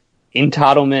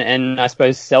entitlement and, I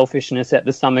suppose, selfishness at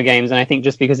the Summer Games. And I think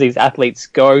just because these athletes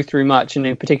go through much,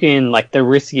 and particularly in like the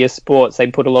riskier sports, they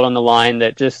put a lot on the line,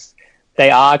 that just they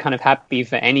are kind of happy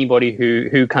for anybody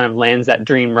who kind of lands that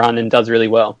dream run and does really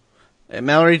well.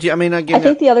 Mallory, I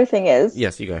think the other thing is...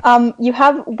 Yes, you go. You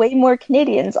have way more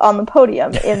Canadians on the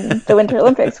podium in the Winter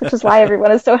Olympics, which is why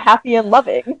everyone is so happy and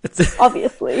loving,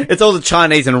 obviously. It's all the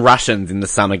Chinese and Russians in the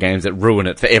Summer Games that ruin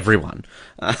it for everyone.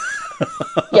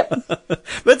 Yep. But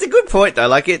it's a good point, though.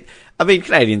 Like, I mean,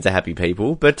 Canadians are happy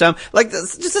people, but, like,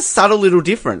 there's just a subtle little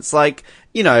difference. Like,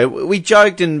 you know, we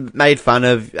joked and made fun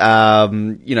of,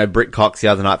 you know, Britt Cox the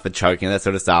other night for choking and that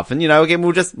sort of stuff. And, you know, again,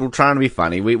 we'll try and be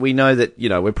funny. We know that, you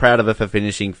know, we're proud of her for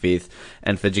finishing 5th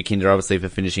and for Jacinda, obviously, for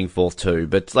finishing 4th too.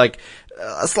 But, like,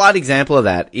 a slight example of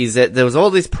that is that there was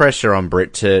all this pressure on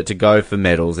Britt to go for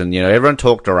medals, and, you know, everyone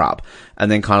talked her up. And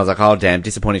then kind of like, oh damn,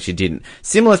 disappointed she didn't.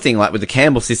 Similar thing like with the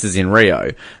Campbell sisters in Rio.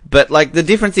 But like the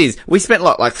difference is, we spent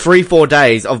like 3-4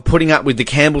 days of putting up with the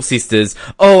Campbell sisters.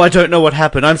 Oh, I don't know what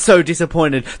happened. I'm so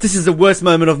disappointed. This is the worst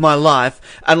moment of my life.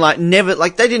 And like never,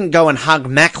 like they didn't go and hug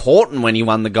Mac Horton when he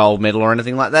won the gold medal or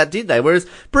anything like that, did they? Whereas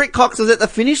Britt Cox was at the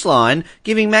finish line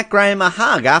giving Mac Graham a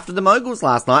hug after the moguls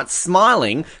last night,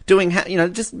 smiling, doing, you know,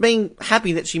 just being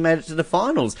happy that she made it to the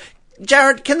finals.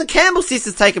 Jared, can the Campbell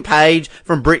sisters take a page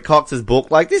from Britt Cox's book?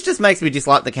 Like, this just makes me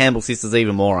dislike the Campbell sisters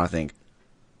even more, I think.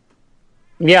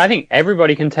 Yeah, I think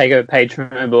everybody can take a page from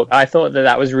her book. I thought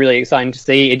that was really exciting to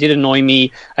see. It did annoy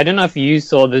me. I don't know if you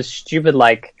saw the stupid,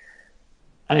 like,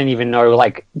 I don't even know,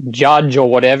 like, judge or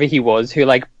whatever he was, who,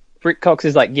 like, Britt Cox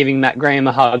is, like, giving Matt Graham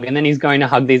a hug, and then he's going to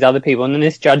hug these other people, and then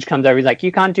this judge comes over, he's like,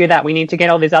 you can't do that, we need to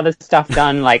get all this other stuff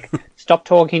done, like, stop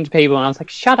talking to people. And I was like,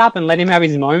 shut up and let him have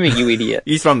his moment, you idiot.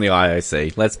 He's from the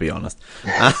IOC, let's be honest.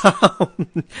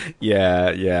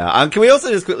 Yeah. Can we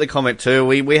also just quickly comment too,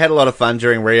 we had a lot of fun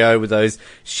during Rio with those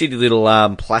shitty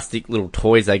little plastic little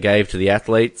toys they gave to the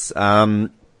athletes.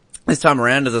 This time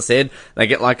around, as I said, they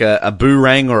get like a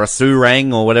boorang or a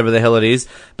surang or whatever the hell it is.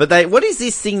 But what is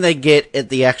this thing they get at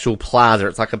the actual plaza?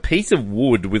 It's like a piece of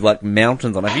wood with like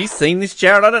mountains on it. Have you seen this,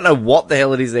 Jared? I don't know what the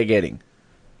hell it is they're getting.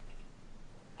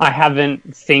 I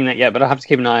haven't seen that yet, but I'll have to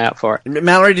keep an eye out for it.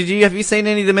 Mallory, have you seen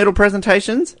any of the medal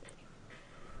presentations?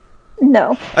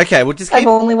 No. Okay, well I've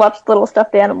only watched little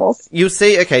stuffed animals. You'll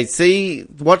see,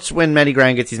 watch when Maddie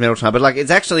Graham gets his medal time. But like,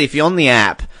 it's actually, if you're on the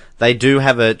app, they do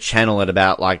have a channel at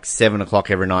about like 7 o'clock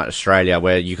every night in Australia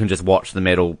where you can just watch the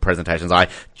medal presentations. I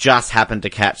just happened to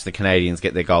catch the Canadians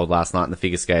get their gold last night in the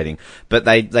figure skating. But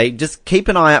they just keep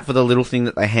an eye out for the little thing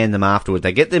that they hand them afterward.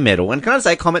 They get their medal. And can I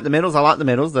say, comment the medals? I like the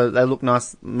medals. They look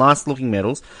nice looking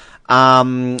medals.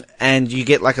 And you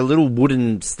get like a little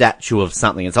wooden statue of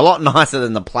something. It's a lot nicer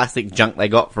than the plastic junk they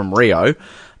got from Rio.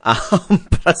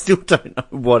 But I still don't know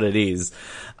what it is.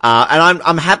 And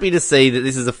I'm happy to see that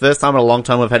this is the first time in a long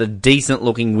time we've had a decent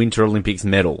looking Winter Olympics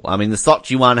medal. I mean, the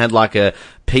Sochi one had like a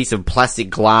piece of plastic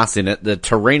glass in it. The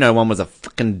Torino one was a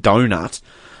fucking donut.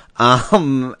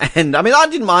 And I mean, I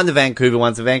didn't mind the Vancouver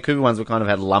ones. The Vancouver ones were kind of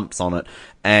had lumps on it.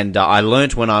 And, I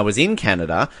learnt when I was in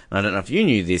Canada, and I don't know if you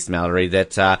knew this, Mallory,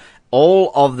 that,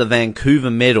 all of the Vancouver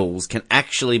medals can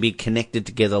actually be connected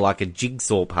together like a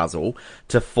jigsaw puzzle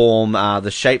to form,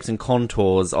 the shapes and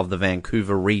contours of the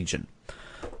Vancouver region.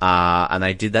 And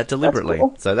they did that deliberately.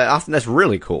 Cool. So I think that's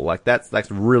really cool. Like, that's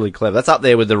really clever. That's up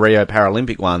there with the Rio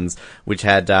Paralympic ones, which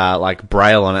had, like,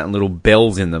 braille on it and little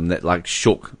bells in them that, like,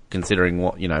 shook, considering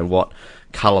what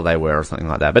colour they were or something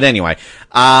like that. But anyway,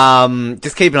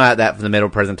 just keep an eye out that for the medal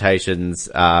presentations,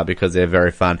 because they're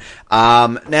very fun.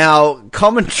 Now,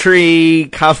 commentary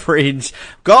coverage.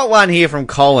 Got one here from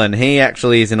Colin. He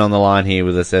actually isn't on the line here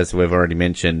with us, as we've already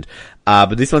mentioned.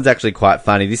 But this one's actually quite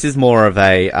funny. This is more of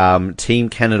a Team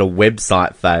Canada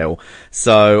website fail.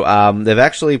 So they've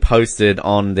actually posted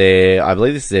on their, I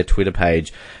believe this is their Twitter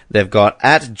page, they've got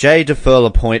at J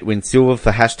Deferla Point win silver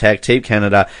for hashtag Team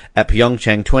Canada at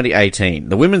Pyeongchang 2018.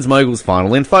 The women's moguls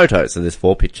final in photo. So there's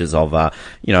 4 pictures of,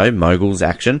 moguls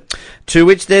action. To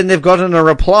which then they've gotten a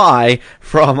reply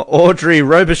from Audrey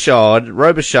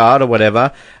Robichaud or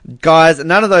whatever. Guys,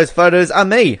 none of those photos are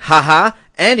me. Haha.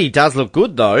 Andy does look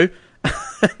good though.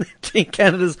 Team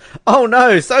Canada's, oh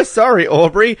no, so sorry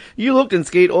Aubrey, you looked and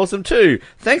skied awesome too.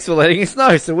 Thanks for letting us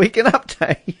know so we can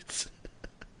update.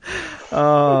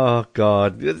 Oh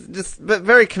god, but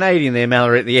very Canadian there,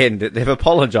 Mallory, at the end. They've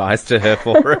apologised to her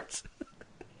for it.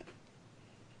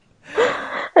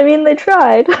 I mean, they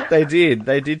tried. They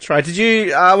did try. Did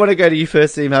you, I want to go to you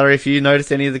first, Mallory, if you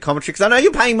noticed any of the commentary, because I know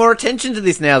you're paying more attention to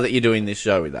this now that you're doing this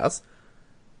show with us.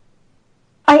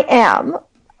 I am.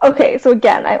 Okay, so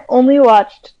again, I only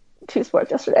watched 2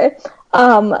 sports yesterday.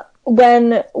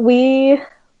 When we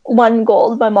won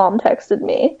gold, my mom texted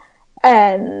me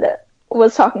and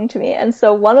was talking to me. And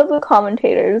so one of the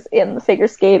commentators in the figure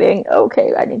skating,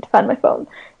 okay, I need to find my phone,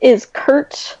 is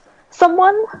Kurt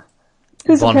someone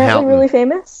who's Von apparently Houten. really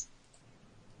famous.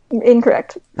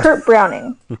 Incorrect. Kurt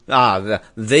Browning.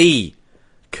 The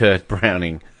Kurt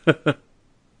Browning.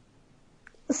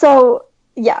 So,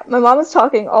 yeah, my mom is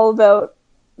talking all about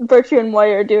Virtue and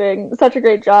Moyer doing such a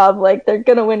great job, like, they're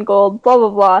gonna win gold, blah, blah,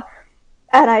 blah.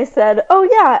 And I said, oh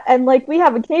yeah, and, like, we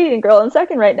have a Canadian girl in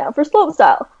second right now for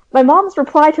slopestyle. My mom's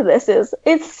reply to this is,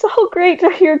 it's so great to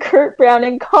hear Kurt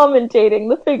Browning commentating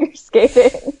the figure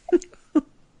skating.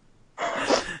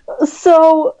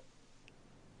 So,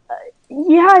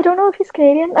 yeah, I don't know if he's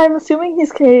Canadian. I'm assuming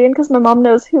he's Canadian because my mom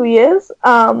knows who he is.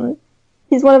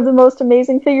 He's one of the most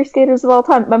amazing figure skaters of all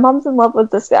time. My mom's in love with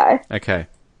this guy. Okay.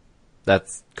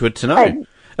 That's good to know.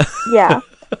 Yeah.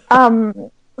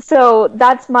 So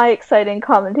that's my exciting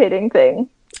commentating thing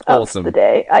of Awesome. the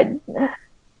day.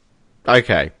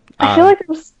 Okay. I feel like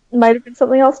there might have been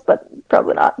something else, but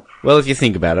probably not. Well, if you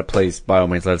think about it, please, by all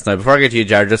means, let us know. Before I get to you,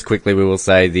 Jared, just quickly, we will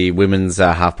say the women's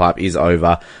halfpipe is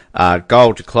over.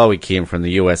 Gold to Chloe Kim from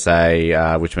the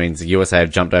USA, which means the USA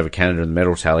have jumped over Canada in the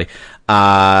medal tally.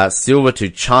 Silver to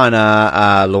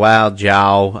China, Luao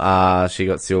Jiao, she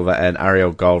got silver, and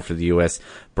Ariel gold for the US.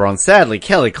 Bronze. Sadly,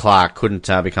 Kelly Clark couldn't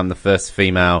become the first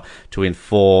female to win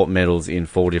 4 medals in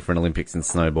 4 different Olympics in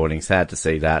snowboarding. Sad to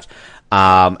see that.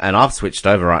 And I've switched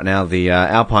over right now. The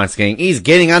alpine skiing is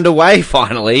getting underway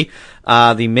finally.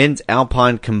 The men's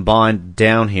alpine combined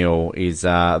downhill is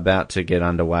about to get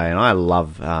underway, and I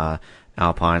love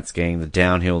alpine skiing, the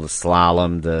downhill, the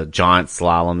slalom, the giant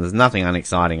slalom. There's nothing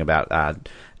unexciting about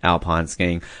alpine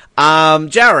skiing.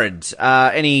 Jared,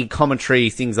 any commentary,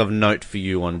 things of note for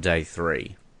you on day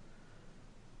 3?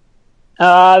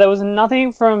 There was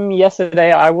nothing from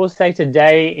yesterday. I will say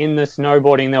today in the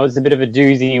snowboarding, there was a bit of a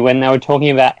doozy when they were talking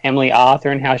about Emily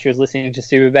Arthur and how she was listening to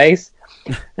Super Bass.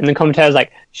 And the commentator was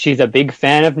like, she's a big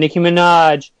fan of Nicki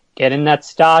Minaj. Get in that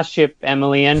starship,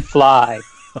 Emily, and fly.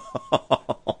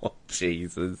 Oh,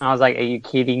 Jesus. I was like, are you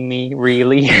kidding me?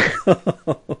 Really?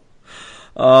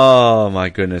 Oh, my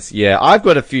goodness. Yeah, I've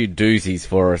got a few doozies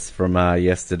for us from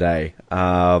yesterday.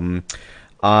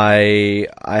 I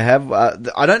have,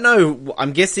 I don't know,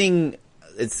 I'm guessing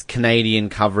it's Canadian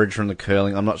coverage from the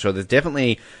curling. I'm not sure. There's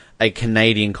definitely a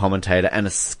Canadian commentator and a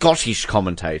Scottish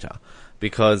commentator,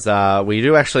 because we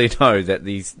do actually know that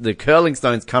the curling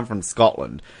stones come from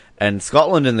Scotland. And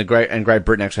Scotland and Great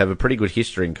Britain actually have a pretty good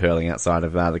history in curling outside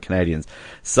of the Canadians.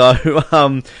 So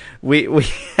we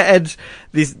had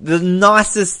the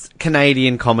nicest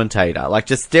Canadian commentator, like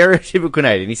just stereotypical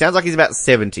Canadian. He sounds like he's about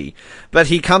 70, but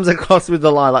he comes across with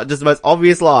the line, like just the most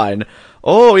obvious line.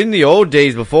 Oh, in the old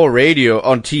days before radio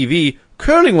on TV,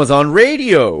 curling was on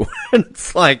radio. And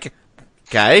it's like,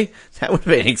 okay, that would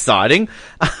have been exciting.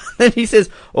 Then he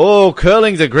says, oh,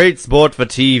 curling's a great sport for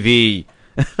TV.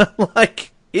 And I'm like,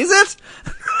 is it?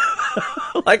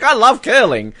 Like, I love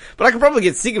curling, but I can probably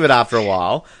get sick of it after a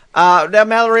while. Now,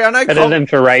 Mallory, I know... Better than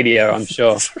for radio, I'm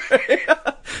sure.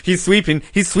 He's sweeping.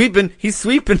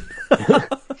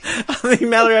 I mean,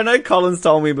 Mallory, I know Colin's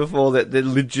told me before that there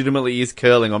legitimately is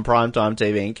curling on primetime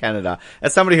TV in Canada.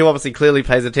 As somebody who obviously clearly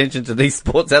pays attention to these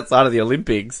sports outside of the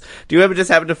Olympics, do you ever just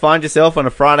happen to find yourself on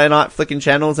a Friday night flicking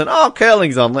channels and, oh,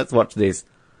 curling's on, let's watch this?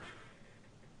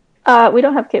 We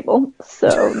don't have cable,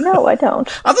 so no, I don't.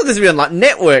 I thought this would be on, like,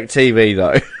 network TV,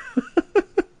 though.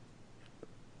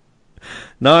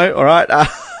 No? Alright.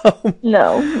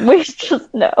 No, we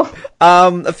just no.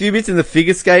 A few bits in the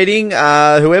figure skating.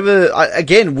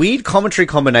 Again, weird commentary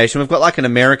combination. We've got like an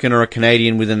American or a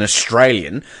Canadian with an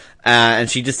Australian, and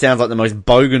she just sounds like the most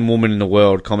bogan woman in the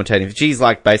world commentating. She's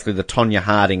like basically the Tonya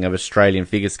Harding of Australian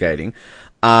figure skating.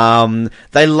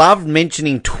 They loved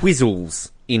mentioning twizzles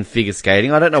in figure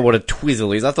skating. I don't know what a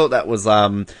twizzle is. I thought that was,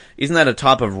 isn't that a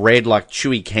type of red, like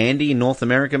chewy candy in North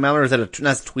America, Mallory? Or is that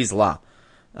that's Twizzler?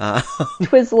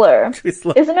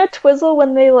 Twizzler. Isn't a twizzle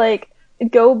when they like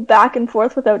go back and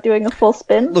forth without doing a full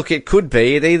spin? Look, it could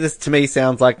be. It either to me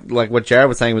sounds like what Jared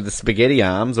was saying with the spaghetti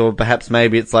arms, or perhaps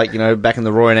maybe it's like, back in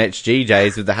the Roy and HG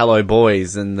days with the Hello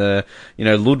Boys and the,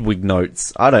 Ludwig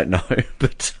notes. I don't know.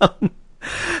 But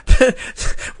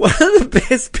one of the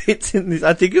best bits in this,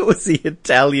 I think it was the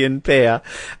Italian pair,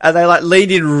 and they like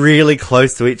leaned in really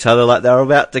close to each other like they were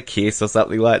about to kiss or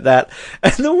something like that,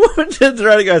 and the woman turns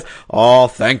around and goes, "Oh,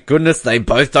 thank goodness they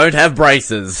both don't have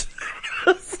braces."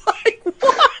 It's like,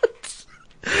 what?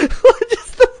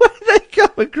 Just the way they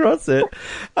come across it.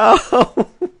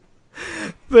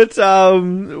 But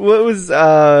what was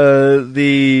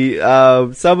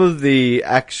some of the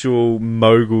actual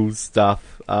mogul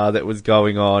stuff that was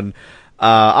going on?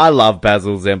 I love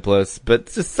Basil Zemplis,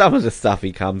 but just some of the stuff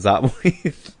he comes up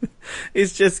with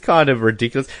is just kind of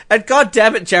ridiculous. And god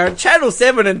damn it, Jared, Channel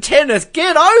 7 and tennis,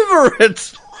 get over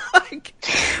it! Like,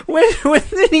 when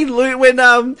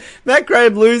Matt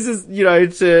Graham loses,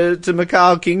 to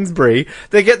Mikhail Kingsbury,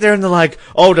 they get there and they're like,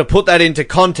 oh, to put that into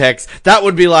context, that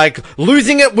would be like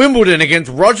losing at Wimbledon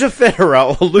against Roger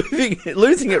Federer, or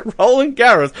losing at Roland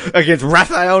Garros against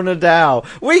Rafael Nadal.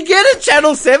 We get it,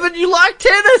 Channel 7, you like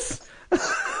tennis!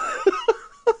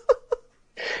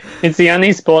 It's the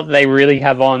only sport they really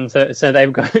have on, so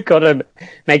they've got to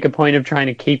make a point of trying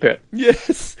to keep it.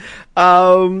 Yes.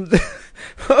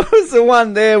 What was the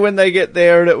one there when they get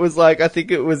there and it was like, I think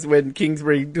it was when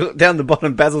Kingsbury, down the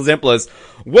bottom, Basil Zemplis,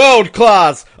 world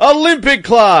class, Olympic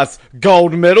class,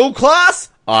 gold medal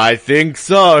class? I think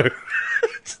so.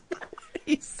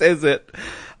 He says it.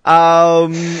 Also,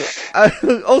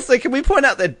 can we point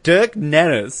out that Dirk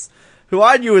Nannes, who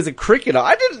I knew as a cricketer,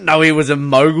 I didn't know he was a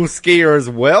mogul skier as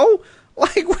well.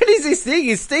 Like, what is this thing?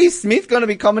 Is Steve Smith going to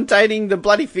be commentating the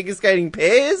bloody figure skating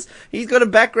pairs? He's got a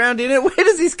background in it. Where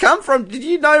does this come from? Did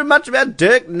you know much about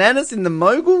Dirk Nannes in the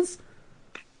moguls?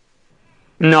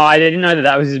 No, I didn't know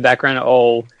that was his background at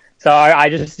all. So I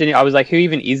just didn't. I was like, who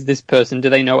even is this person? Do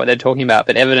they know what they're talking about?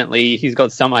 But evidently, he's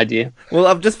got some idea. Well,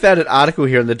 I've just found an article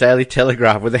here in the Daily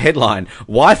Telegraph with a headline: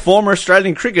 "Why former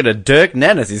Australian cricketer Dirk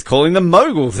Nannes is calling the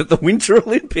moguls at the Winter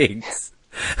Olympics."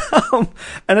 And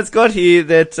it's got here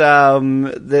that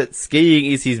that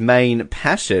skiing is his main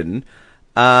passion.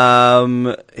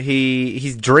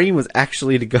 His dream was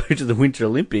actually to go to the Winter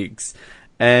Olympics,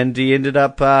 and he ended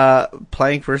up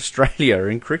playing for Australia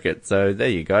in cricket. So there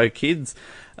you go, kids.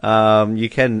 You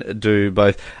can do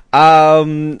both.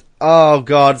 Oh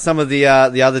god, some of the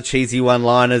other cheesy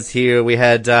one-liners here we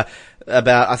had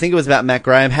about, I think it was about Matt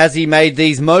Graham. Has he made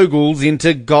these moguls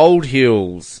into gold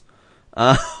hills?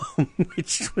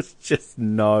 Which was just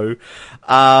no.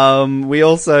 We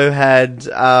also had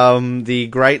the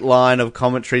great line of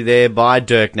commentary there by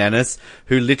Dirk Nannes,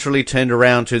 who literally turned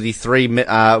around to the three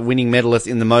winning medalists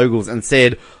in the moguls and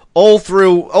said, all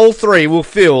three will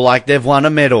feel like they've won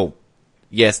a medal.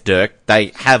 Yes, Dirk,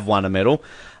 they have won a medal.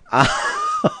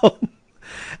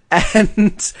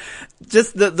 And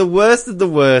just the worst of the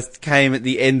worst came at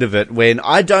the end of it when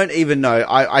I don't even know.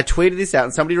 I tweeted this out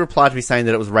and somebody replied to me saying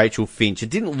that it was Rachel Finch. It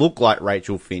didn't look like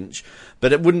Rachel Finch,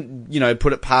 but it wouldn't,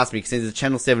 put it past me because the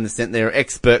Channel 7 has sent their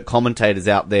expert commentators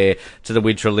out there to the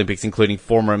Winter Olympics, including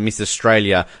former Miss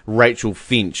Australia, Rachel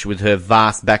Finch, with her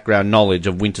vast background knowledge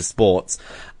of winter sports.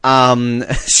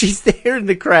 She's there in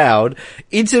the crowd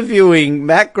interviewing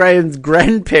Matt Graham's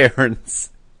grandparents.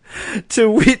 To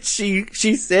which she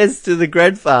says to the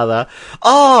grandfather,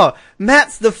 "Oh,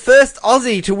 Matt's the first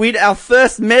Aussie to win our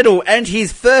first medal and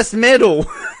his first medal."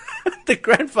 The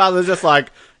grandfather's just like,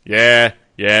 yeah,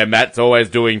 Matt's always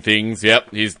doing things. Yep,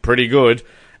 he's pretty good.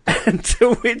 And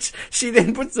to which she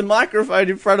then puts the microphone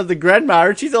in front of the grandma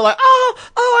and she's all like, oh,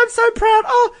 I'm so proud.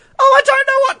 Oh, I don't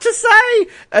know what to say.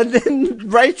 And then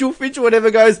Rachel Finch or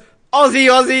whatever goes,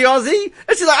 Aussie.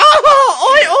 And she's like,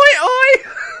 oh, oi.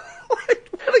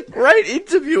 What a great great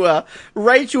interviewer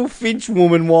Rachel Finch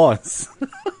woman was.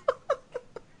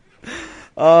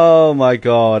 Oh my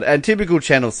god. And typical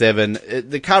Channel 7,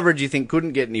 the coverage you think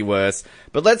couldn't get any worse,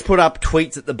 but let's put up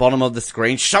tweets at the bottom of the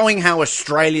screen showing how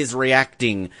Australia's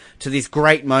reacting to this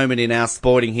great moment in our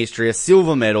sporting history, a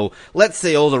silver medal. Let's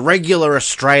see all the regular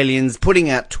Australians putting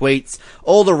out tweets,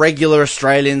 all the regular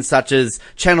Australians such as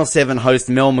Channel 7 host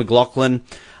Mel McLaughlin,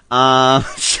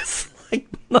 just like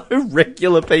no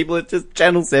regular people, it's just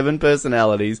Channel 7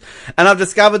 personalities. And I've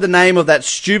discovered the name of that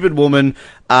stupid woman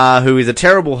who is a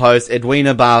terrible host,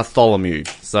 Edwina Bartholomew.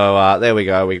 So there we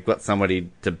go, we've got somebody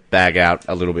to bag out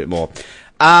a little bit more.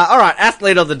 Alright,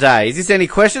 athlete of the day. Is this any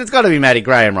question? It's got to be Maddie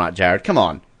Graham, right, Jared? Come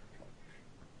on.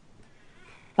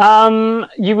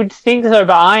 You would think so,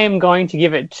 but I am going to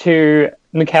give it to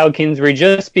Mikhail Kinsbury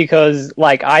just because,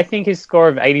 like, I think his score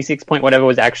of 86 point whatever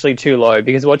was actually too low,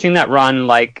 because watching that run,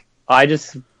 like, I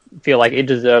just feel like it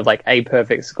deserved, like, a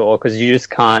perfect score, because you just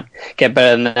can't get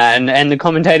better than that. And the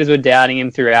commentators were doubting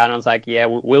him throughout, and I was like, yeah,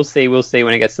 we'll see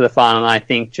when it gets to the final. And I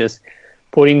think just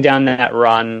putting down that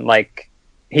run, like,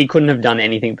 he couldn't have done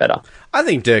anything better. I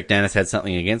think Dirk Dennis had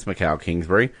something against Mikhail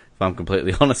Kingsbury, if I'm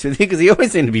completely honest with you, because he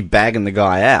always seemed to be bagging the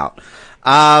guy out.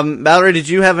 Mallory, did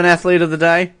you have an athlete of the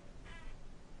day?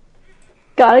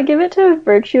 Gotta give it to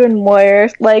Virtue and Moyer.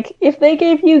 Like, if they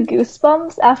gave you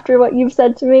goosebumps after what you've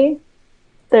said to me,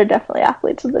 they're definitely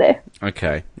athletes of the day.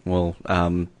 Okay, well,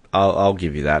 I'll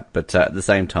give you that. But at the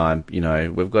same time, you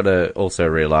know, we've got to also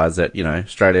realise that, you know,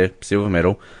 Australia, silver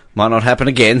medal, might not happen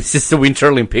again. This is the Winter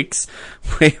Olympics.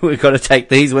 We've got to take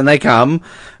these when they come.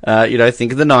 You know,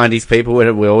 think of the 90s people.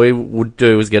 All we would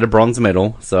do is get a bronze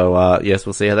medal. So, yes,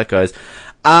 we'll see how that goes.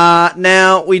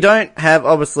 Now, we don't have,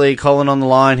 obviously, Colin on the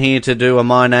line here to do a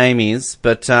My Name Is,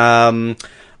 but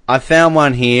I found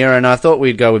one here, and I thought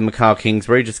we'd go with Mikhail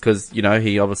Kingsbury, just because, you know,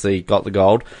 he obviously got the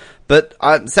gold. But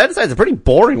I'm sad to say it's a pretty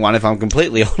boring one, if I'm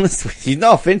completely honest with you.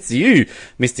 No offence to you,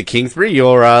 Mr. Kingsbury.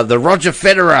 You're the Roger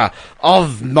Federer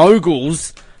of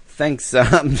moguls. Thanks,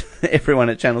 everyone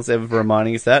at Channel 7 for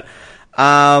reminding us that.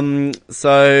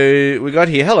 So we got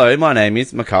here, hello, my name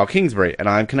is Mikhail Kingsbury, and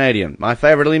I'm Canadian. My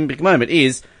favourite Olympic moment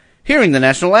is hearing the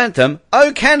national anthem,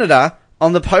 Oh Canada,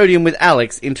 on the podium with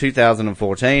Alex in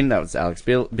 2014. That was Alex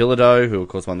Bilodeau, who of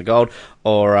course won the gold,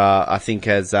 or I think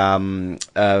as Basil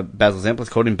Zemplis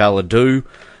called him, Balladoo.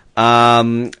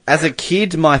 As a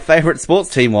kid, my favourite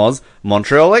sports team was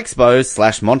Montreal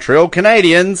Expos / Montreal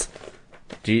Canadiens.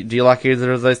 Do you like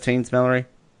either of those teams, Mallory?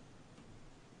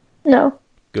 No.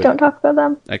 Good. Don't talk about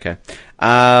them. Okay.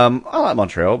 I like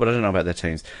Montreal, but I don't know about their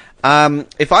teams.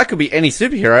 If I could be any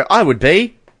superhero, I would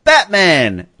be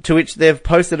Batman, to which they've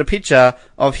posted a picture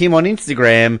of him on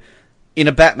Instagram in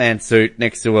a Batman suit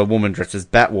next to a woman dressed as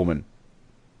Batwoman.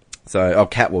 So,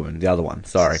 Catwoman, the other one,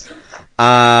 sorry.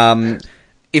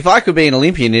 If I could be an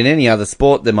Olympian in any other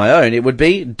sport than my own, it would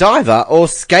be diver or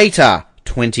skater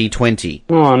 2020.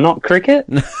 Oh, not cricket?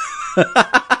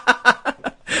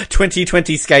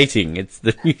 2020 skating. It's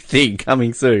the new thing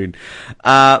coming soon.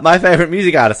 My favourite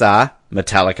music artists are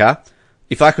Metallica.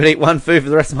 If I could eat one food for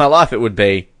the rest of my life, it would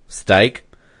be steak.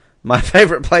 My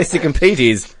favourite place to compete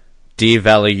is Deer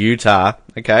Valley, Utah.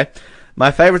 Okay.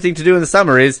 My favourite thing to do in the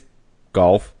summer is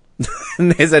golf.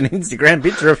 And there's an Instagram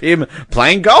picture of him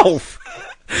playing golf.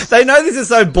 They know this is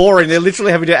so boring, they're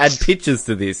literally having to add pictures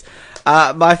to this.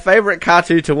 My favourite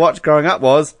cartoon to watch growing up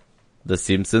was The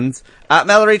Simpsons.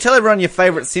 Mallory, tell everyone your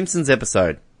favourite Simpsons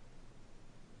episode.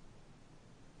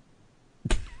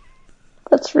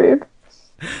 That's rude.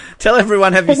 Tell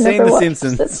everyone, have you seen The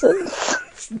Simpsons? Simpsons.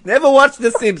 Never watched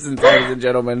The Simpsons, ladies and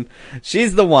gentlemen.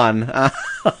 She's the one.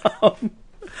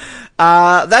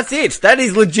 That's it. That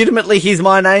is legitimately his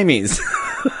My Name Is.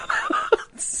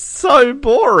 So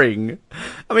boring.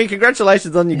 I mean,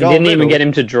 congratulations on your gold Didn't medal. even get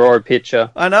him to draw a picture.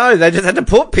 I know, they just had to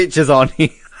put pictures on here.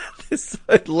 There's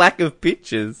so lack of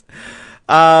pictures.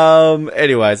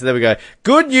 Anyway, so there we go.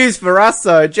 Good news for us,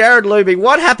 though. Jared Luby,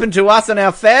 what happened to us and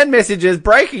our fan messages?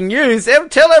 Breaking news.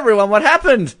 Tell everyone what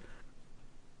happened.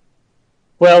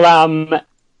 Well,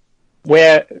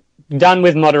 we're done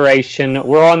with moderation.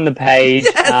 We're on the page.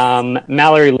 Yes.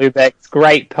 Mallory Lubeck's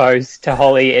great post to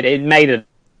Holly. It made it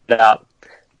up.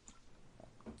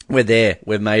 We're there.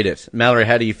 We've made it. Mallory,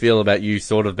 how do you feel about you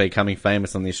sort of becoming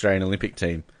famous on the Australian Olympic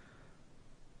team?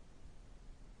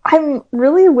 I'm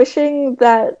really wishing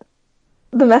that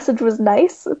the message was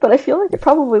nice, but I feel like it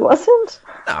probably wasn't.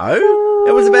 No,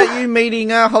 it was about you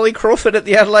meeting Holly Crawford at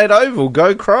the Adelaide Oval.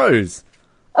 Go Crows.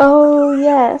 Oh,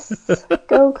 yes.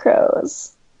 Go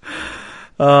Crows.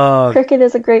 Cricket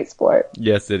is a great sport.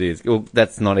 Yes, it is. Well,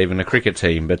 that's not even a cricket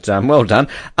team, but well done.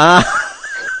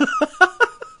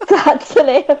 That's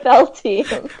an AFL team.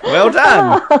 Well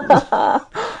done.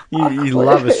 You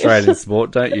love Australian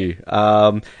sport, don't you?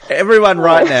 Everyone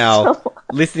right now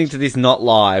listening to this not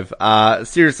live,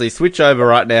 seriously, switch over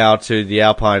right now to the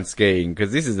alpine skiing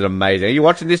because this is amazing. Are you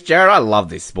watching this, Jared? I love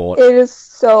this sport. It is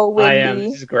so windy. I am.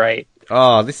 This is great.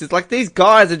 Oh, this is like, these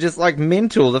guys are just like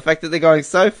mental. The fact that they're going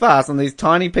so fast on these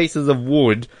tiny pieces of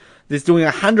wood. They're doing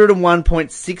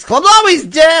 101.6 kilometers. Oh, he's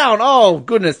down! Oh,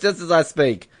 goodness, just as I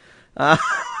speak. That's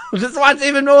why it's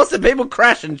even more so people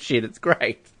crash and shit. It's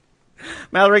great.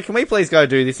 Mallory, can we please go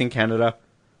do this in Canada?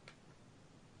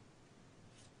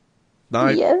 No?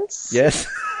 Yes. Yes?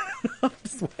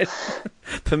 Just wait.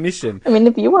 Permission. I mean,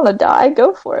 if you want to die,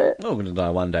 go for it. Oh, I'm going to die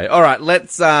one day. All right,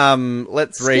 let's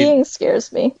read. Skiing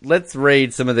scares me. Let's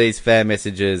read some of these fan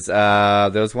messages.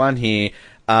 There was one here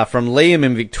from Liam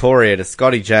in Victoria to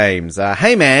Scotty James.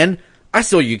 Hey man, I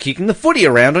saw you kicking the footy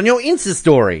around on your Insta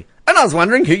story, and I was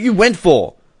wondering who you went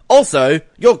for. Also,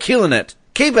 you're killing it.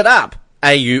 Keep it up.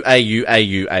 AU, AU,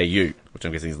 AU, AU. Which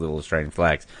I'm guessing is little Australian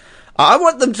flags. I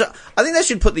want them to... I think they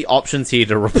should put the options here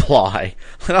to reply.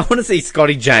 I want to see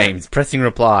Scotty James pressing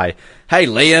reply. Hey,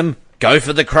 Liam, go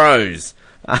for the Crows.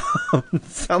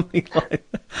 Something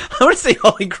like that. I want to see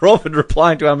Holly Crawford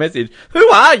replying to our message. Who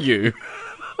are you?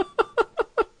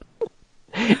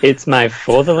 It's my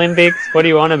 4th Olympics. What do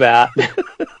you want about?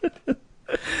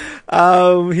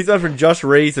 He's on from Josh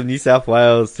Rees of New South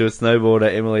Wales to a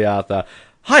snowboarder, Emily Arthur.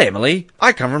 Hi, Emily.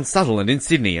 I come from Sutherland in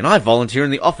Sydney, and I volunteer in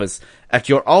the office at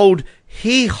your old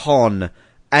Hee-Hon.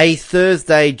 A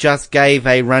Thursday just gave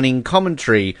a running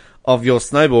commentary of your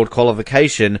snowboard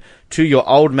qualification to your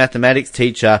old mathematics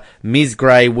teacher, Ms.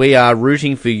 Gray. We are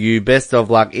rooting for you. Best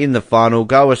of luck in the final.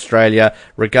 Go Australia.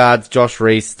 Regards, Josh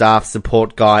Rees, staff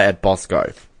support guy at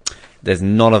Bosco. There's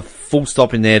not a full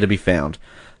stop in there to be found.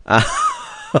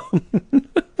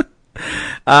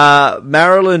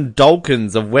 Marilyn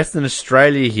Dawkins of Western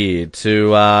Australia here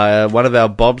to one of our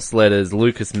bobsledders,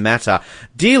 Lucas Matter.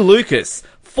 Dear Lucas,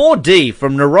 4D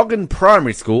from Narrogin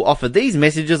Primary School offered these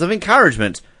messages of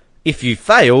encouragement. If you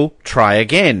fail, try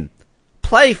again.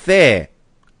 Play fair.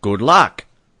 Good luck.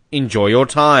 Enjoy your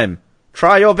time.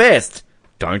 Try your best.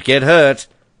 Don't get hurt.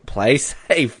 Play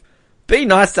safe. Be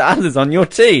nice to others on your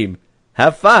team.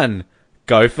 Have fun.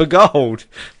 Go for gold.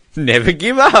 Never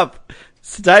give up.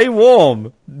 Stay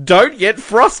warm. Don't get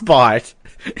frostbite.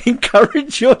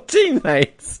 Encourage your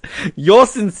teammates. Yours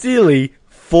sincerely,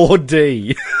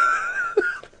 4D.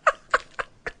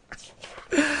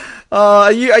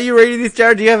 Are you reading this,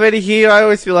 Jared? Do you have any here? I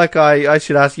always feel like I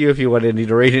should ask you if you want any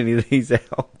to read any of these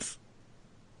out.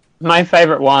 My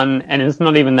favourite one, and it's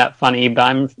not even that funny, but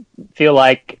I feel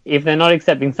like if they're not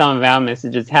accepting some of our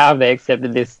messages, how have they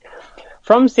accepted this?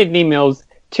 From Sydney Mills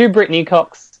to Brittany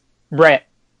Cox. Brett,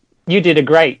 you did a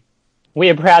great. We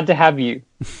are proud to have you.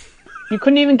 You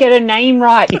couldn't even get her name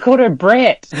right. You called her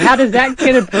Brett. How does that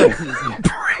get approved?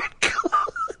 Brett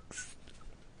Cox.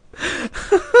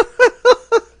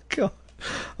 God.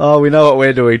 Oh, we know what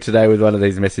we're doing today with one of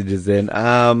these messages then.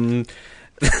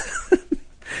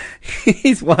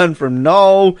 Here's one from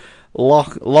Noel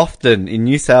Lofton in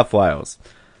New South Wales.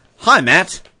 Hi,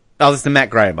 Matt. Oh, this is Matt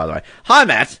Graham, by the way. Hi,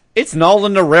 Matt. It's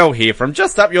Nolan Narell here from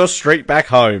just up your street back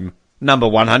home. Number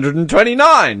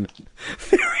 129.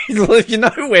 If you know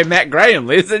where Matt Graham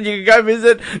lives, then you can go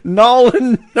visit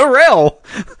Nolan Narell.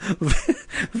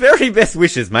 Very best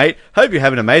wishes, mate. Hope you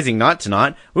have an amazing night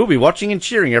tonight. We'll be watching and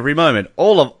cheering every moment.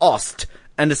 All of Ost,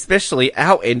 and especially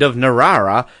our end of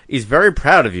Narara, is very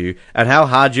proud of you and how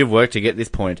hard you've worked to get this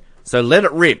point. So let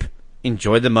it rip.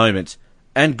 Enjoy the moment.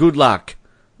 And good luck.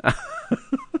 God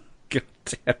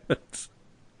damn it.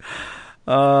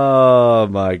 Oh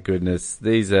my goodness,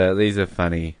 these are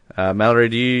funny.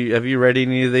 Mallory, have you read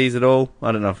any of these at all?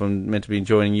 I don't know if I'm meant to be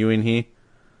joining you in here.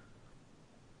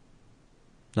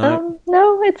 No,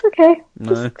 no, it's okay. No.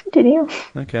 Just continue.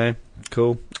 Okay,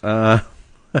 cool. I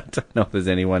don't know if there's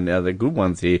any other good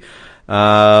ones here.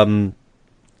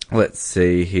 Let's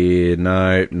see here.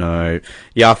 No.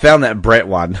 Yeah, I found that Brett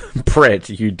one. Brett,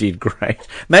 you did great.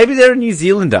 Maybe they're a New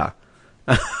Zealander.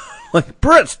 Like,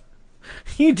 Brett,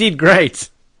 you did great.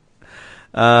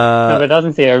 No, but it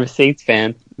doesn't say a receipts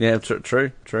fan. Yeah,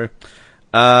 true.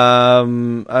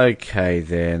 Okay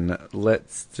then, okay,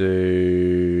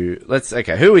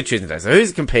 who are we choosing today? So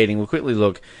who's competing? We'll quickly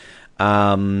look.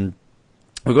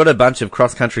 We've got a bunch of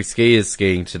cross-country skiers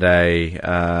skiing today,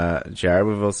 Jared.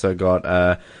 We've also got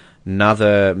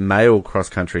another male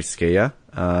cross-country skier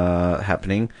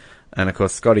happening. And of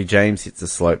course, Scotty James hits the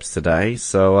slopes today.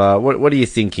 So, what are you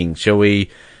thinking? Shall we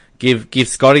give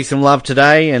Scotty some love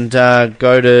today and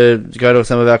go to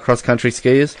some of our cross country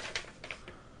skiers?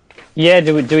 Yeah,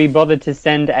 do we bother to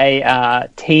send a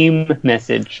team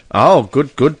message? Oh,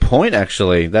 good point.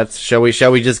 Actually, shall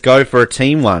we just go for a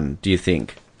team one? Do you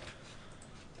think?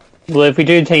 Well, if we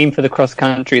do a team for the cross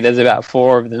country, there's about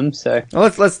 4 of them. So Well,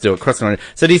 let's do it cross country.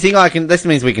 So, do you think I can? This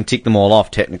means we can tick them all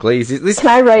off. Technically, is this? Can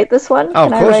I write this one? Oh,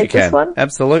 of course you This can. one?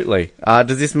 Absolutely.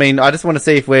 Does this mean I just want to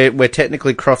see if we're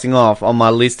technically crossing off on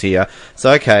my list here?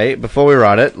 So, okay, before we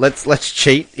write it, let's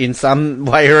cheat in some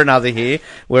way or another here.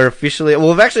 We're officially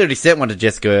we've actually already sent one to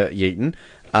Jessica Yeaton,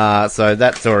 so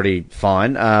that's already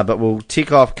fine. But we'll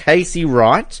tick off Casey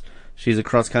Wright. She's a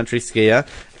cross country skier.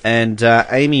 And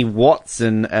Amy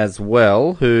Watson as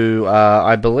well, who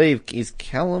I believe is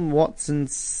Callum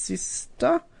Watson's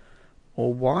sister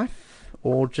or wife,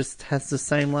 or just has the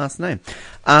same last name.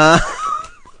 I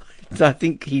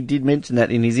think he did mention that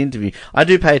in his interview. I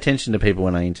do pay attention to people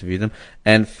when I interview them,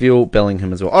 and Phil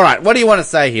Bellingham as well. All right, what do you want to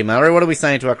say here, Mallory? What are we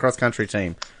saying to our cross country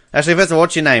team? Actually, first of all,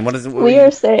 what's your name? We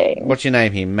are saying. What's your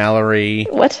name here, Mallory?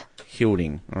 What?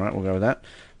 Hilding. All right, we'll go with that.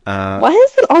 Why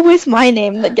is it always my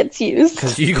name that gets used?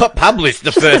 Because you got published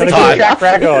the first time. track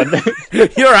record.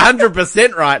 You're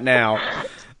 100% right now.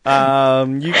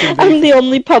 You can be, I'm the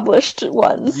only published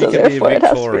one, so therefore it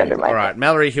has to be under my All right,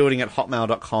 Mallory Hilding at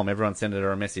hotmail.com. Everyone send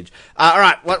her a message. All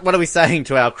right, what are we saying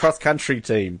to our cross-country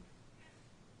team?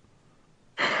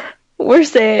 We're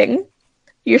saying,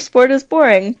 your sport is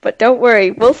boring, but don't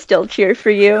worry, we'll still cheer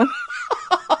for you.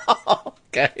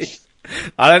 Okay.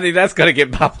 I don't think that's going to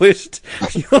get published.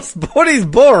 Your sport is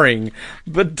boring,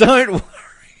 but don't worry.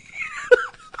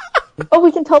 Oh,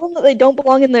 we can tell them that they don't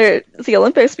belong in the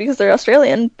Olympics because they're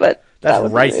Australian, but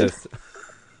That's racist.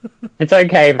 It's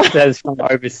okay if it says from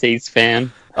overseas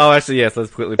fan. Oh, actually, yes,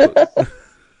 let's quickly put...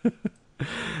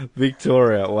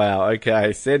 Victoria, wow,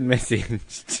 okay. Send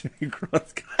message to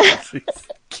cross-country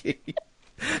ski.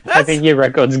 I think your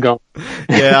record's gone.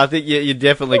 Yeah, I think you're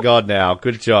definitely gone now.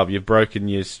 Good job. You've broken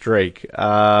your streak.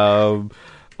 All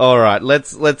right,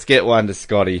 let's get one to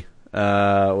Scotty.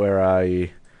 Where are you?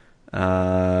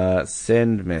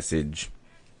 Send message.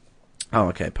 Oh,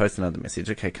 okay. Post another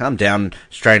message. Okay, calm down.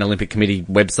 Australian Olympic Committee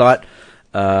website.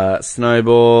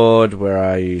 Snowboard. Where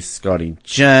are you, Scotty?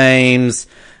 James.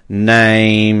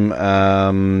 Name.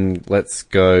 Let's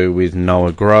go with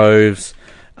Noah Groves.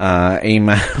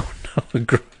 Email.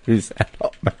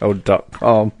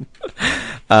 Groves@hotmail.com.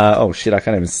 Oh shit, I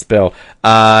can't even spell.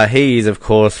 He is, of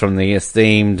course, from the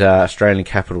esteemed Australian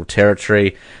Capital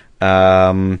Territory.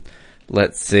 Let's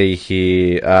see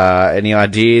here. Any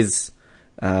ideas?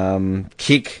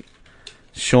 Kick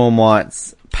Shaun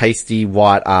White's pasty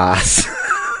white ass.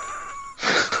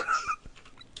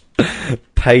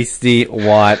 Pasty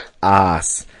white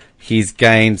ass. His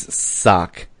games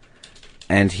suck.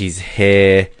 And his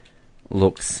hair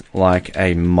looks like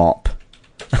a mop.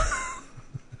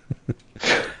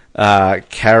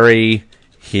 Carry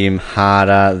him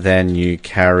harder than you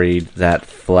carried that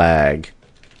flag.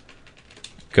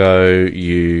 Go,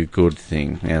 you good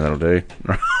thing. Yeah, that'll do.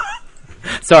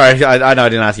 Sorry, I know I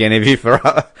didn't ask any of you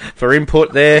for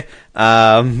input there,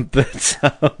 but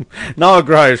Noah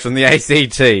Groves from the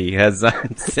ACT has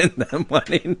sent them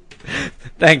one in.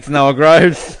 Thanks, Noah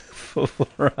Groves,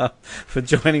 for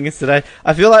joining us today.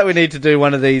 I feel like we need to do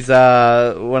one of these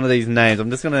names.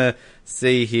 I'm just gonna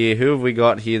see here, who have we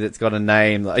got here that's got a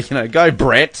name, like, go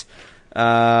Brett.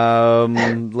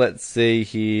 Let's see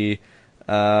here.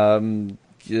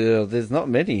 Yeah, there's not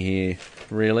many here,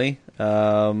 really.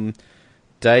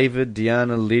 David,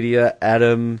 Diana, Lydia,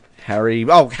 Adam, Harry.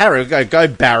 Oh, Harry, go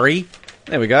Barry.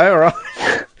 There we go, alright.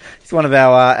 He's one of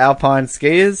our alpine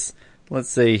skiers. Let's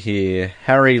see here.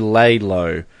 Harry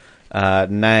Laidlow.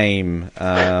 Name.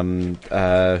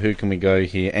 Who can we go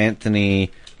here?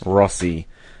 Anthony Rossi.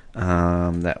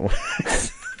 That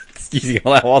was using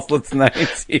all our Oslet's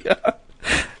names here.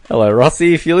 Hello,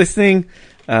 Rossi, if you're listening.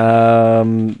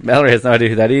 Mallory has no idea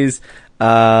who that is.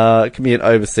 It can be an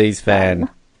overseas fan.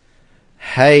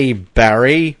 Hey,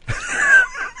 Barry.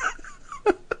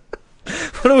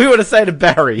 What do we want to say to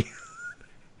Barry?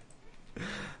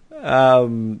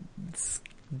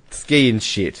 Ski and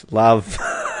shit. Love.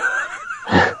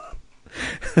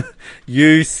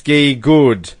 You ski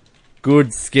good.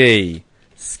 Good ski.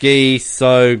 Ski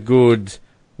so good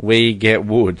we get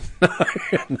wood.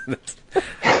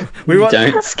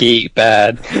 Don't ski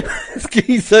bad.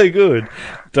 Ski so good.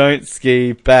 Don't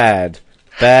ski bad.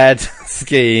 Bad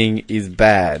skiing is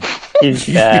bad. Is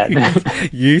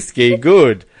bad. You ski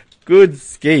good. Good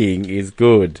skiing is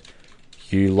good.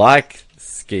 You like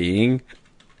skiing.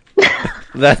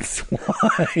 That's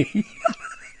why.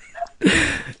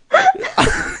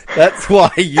 That's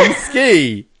why you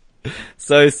ski.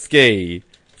 So ski.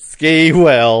 Ski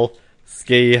well. Ski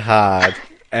ski hard.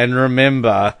 And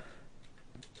remember,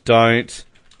 don't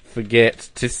forget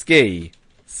to ski.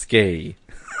 Ski.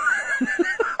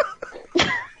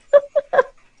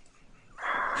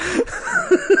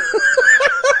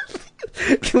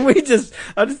 Can we just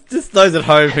those at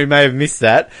home who may have missed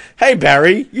that. Hey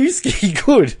Barry, you ski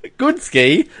good. Good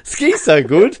ski. Ski so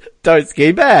good. Don't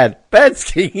ski bad. Bad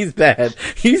skiing is bad.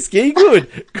 You ski good.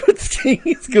 Good skiing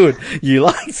is good. You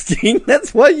like skiing,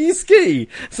 that's why you ski.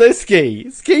 So ski.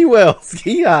 Ski well.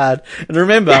 Ski hard. And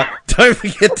remember, don't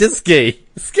forget to ski.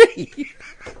 Ski.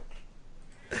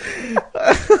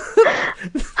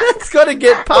 That's got to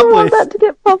get published. I want that to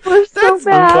get published so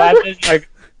bad.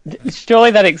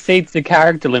 Surely that exceeds the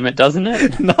character limit, doesn't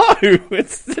it? No,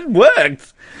 it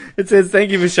worked. It says, thank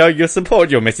you for showing your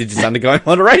support. Your message is undergoing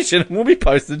moderation and will be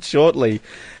posted shortly.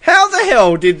 How the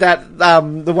hell did that,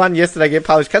 the one yesterday get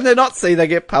published? Can they not see they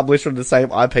get published on the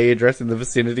same IP address in the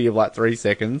vicinity of like 3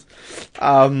 seconds?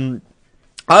 I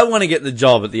want to get the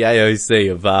job at the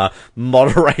AOC of,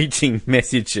 moderating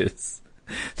messages.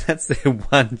 That's their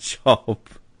one job.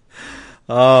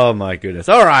 Oh my goodness.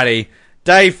 Alrighty.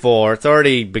 Day 4, it's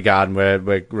already begun. We're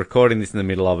recording this in the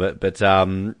middle of it, but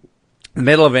the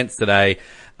medal events today,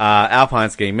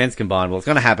 alpine skiing, men's combined. Well, it's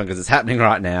going to happen because it's happening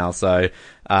right now. So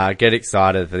get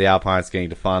excited for the alpine skiing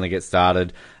to finally get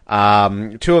started.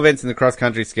 2 events in the cross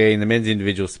country skiing: the men's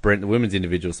individual sprint, the women's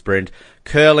individual sprint.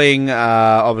 Curling,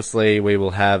 obviously we will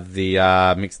have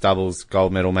the mixed doubles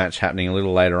gold medal match happening a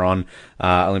little later on.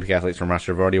 Olympic athletes from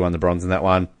Russia have already won the bronze in that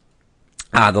one.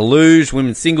 The luge,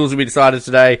 women's singles will be decided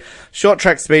today. Short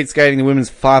track speed skating, the women's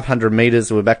 500 metres,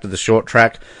 so we're back to the short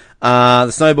track. The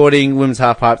snowboarding, women's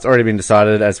half pipe's already been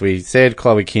decided, as we said.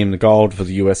 Chloe Kim, the gold for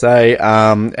the USA.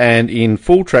 And in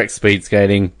full track speed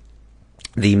skating,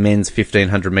 the men's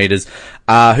 1500 metres.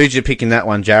 Who'd you pick in that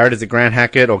one, Jared? Is it Grant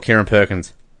Hackett or Kieran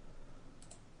Perkins?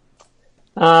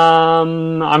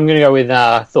 I'm going to go with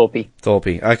Thorpe. Thorpe.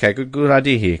 Okay, good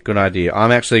idea here. Good idea. I'm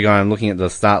actually looking at the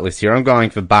start list here. I'm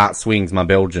going for Bart Swings, my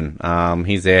Belgian.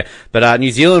 He's there. But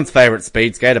New Zealand's favourite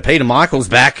speed skater, Peter Michael's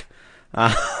back.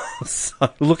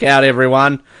 So look out,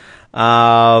 everyone.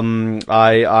 I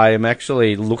am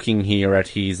actually looking here at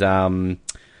his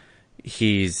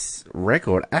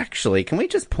record. Actually, can we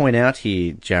just point out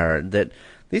here, Jared, that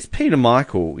this Peter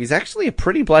Michael is actually a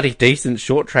pretty bloody decent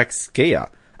short track skier.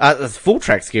 A full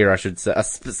track skier, I should say. A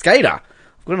skater.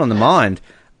 I've got it on the mind.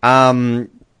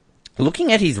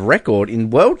 Looking at his record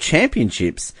in world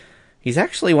championships, he's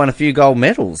actually won a few gold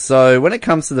medals. So when it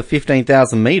comes to the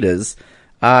 15,000 metres,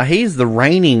 he's the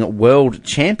reigning world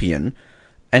champion.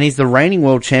 And he's the reigning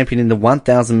world champion in the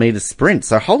 1,000 metre sprint.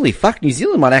 So holy fuck, New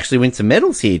Zealand might actually win some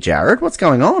medals here, Jared. What's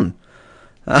going on?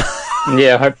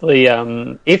 Yeah, hopefully,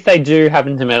 if they do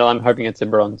happen to medal, I'm hoping it's a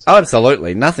bronze. Oh,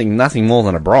 absolutely. Nothing more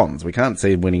than a bronze. We can't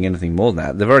see winning anything more than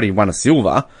that. They've already won a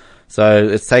silver, so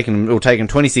it'll take them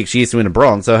 26 years to win a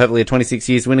bronze, so hopefully 26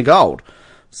 years to win a gold.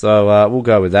 So, we'll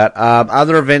go with that.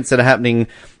 Other events that are happening,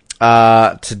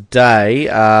 today,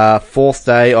 4th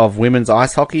day of women's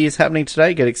ice hockey is happening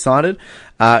today. Get excited.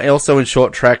 Also in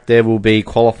short track, there will be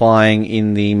qualifying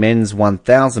in the men's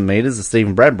 1,000 metres, the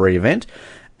Stephen Bradbury event.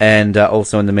 And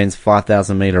also in the men's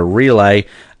 5,000 metre relay.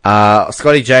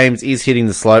 Scotty James is hitting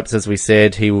the slopes, as we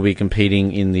said. He will be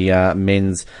competing in the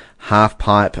men's half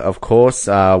pipe, of course,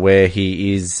 where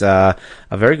he is a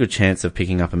very good chance of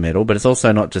picking up a medal. But it's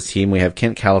also not just him. We have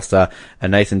Kent Callister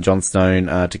and Nathan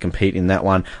Johnstone to compete in that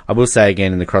one. I will say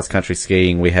again, in the cross-country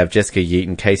skiing, we have Jessica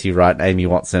Yeaton, Casey Wright, Amy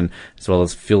Watson, as well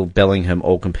as Phil Bellingham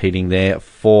all competing there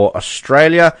for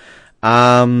Australia.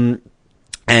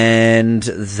 And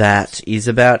that is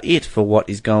about it for what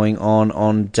is going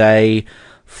on day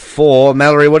 4.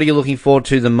 Mallory, what are you looking forward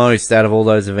to the most out of all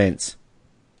those events?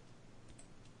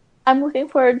 I'm looking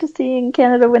forward to seeing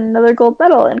Canada win another gold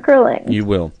medal in curling. You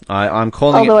will. I'm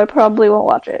calling Although I probably won't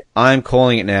watch it. I'm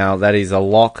calling it now. That is a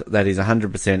lock. That is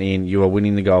 100% in. You are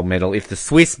winning the gold medal. If the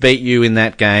Swiss beat you in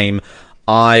that game,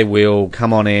 I will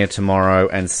come on air tomorrow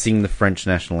and sing the French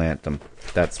national anthem.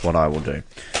 That's what I will do.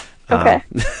 Okay.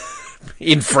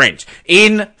 In French.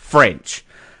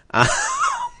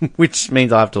 Which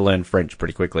means I have to learn French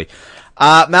pretty quickly.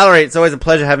 Mallory, it's always a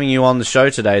pleasure having you on the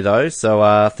show today, though.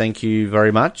 So, thank you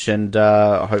very much. And,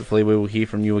 hopefully we will hear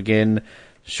from you again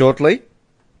shortly.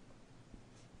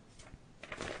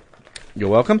 You're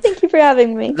welcome. Thank you for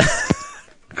having me.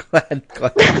 glad.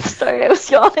 Sorry, I was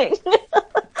yawning.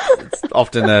 It's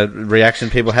often a reaction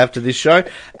people have to this show.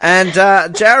 And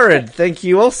Jared, thank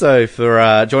you also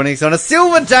for joining us on a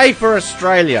silver day for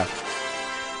Australia.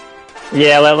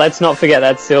 Yeah, let's not forget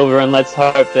that silver, and let's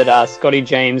hope that Scotty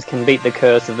James can beat the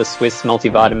curse of the Swiss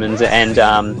multivitamins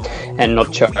and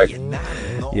not choke.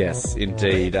 Yes,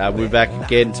 indeed. We'll be back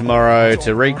again tomorrow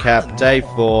to recap day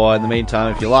 4. In the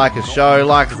meantime, if you like the show,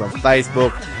 like us on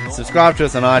Facebook, subscribe to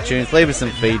us on iTunes, leave us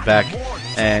some feedback,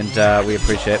 and we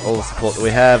appreciate all the support that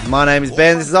we have. My name is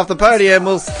Ben. This is Off the Podium.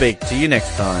 We'll speak to you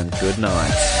next time. Good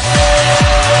night.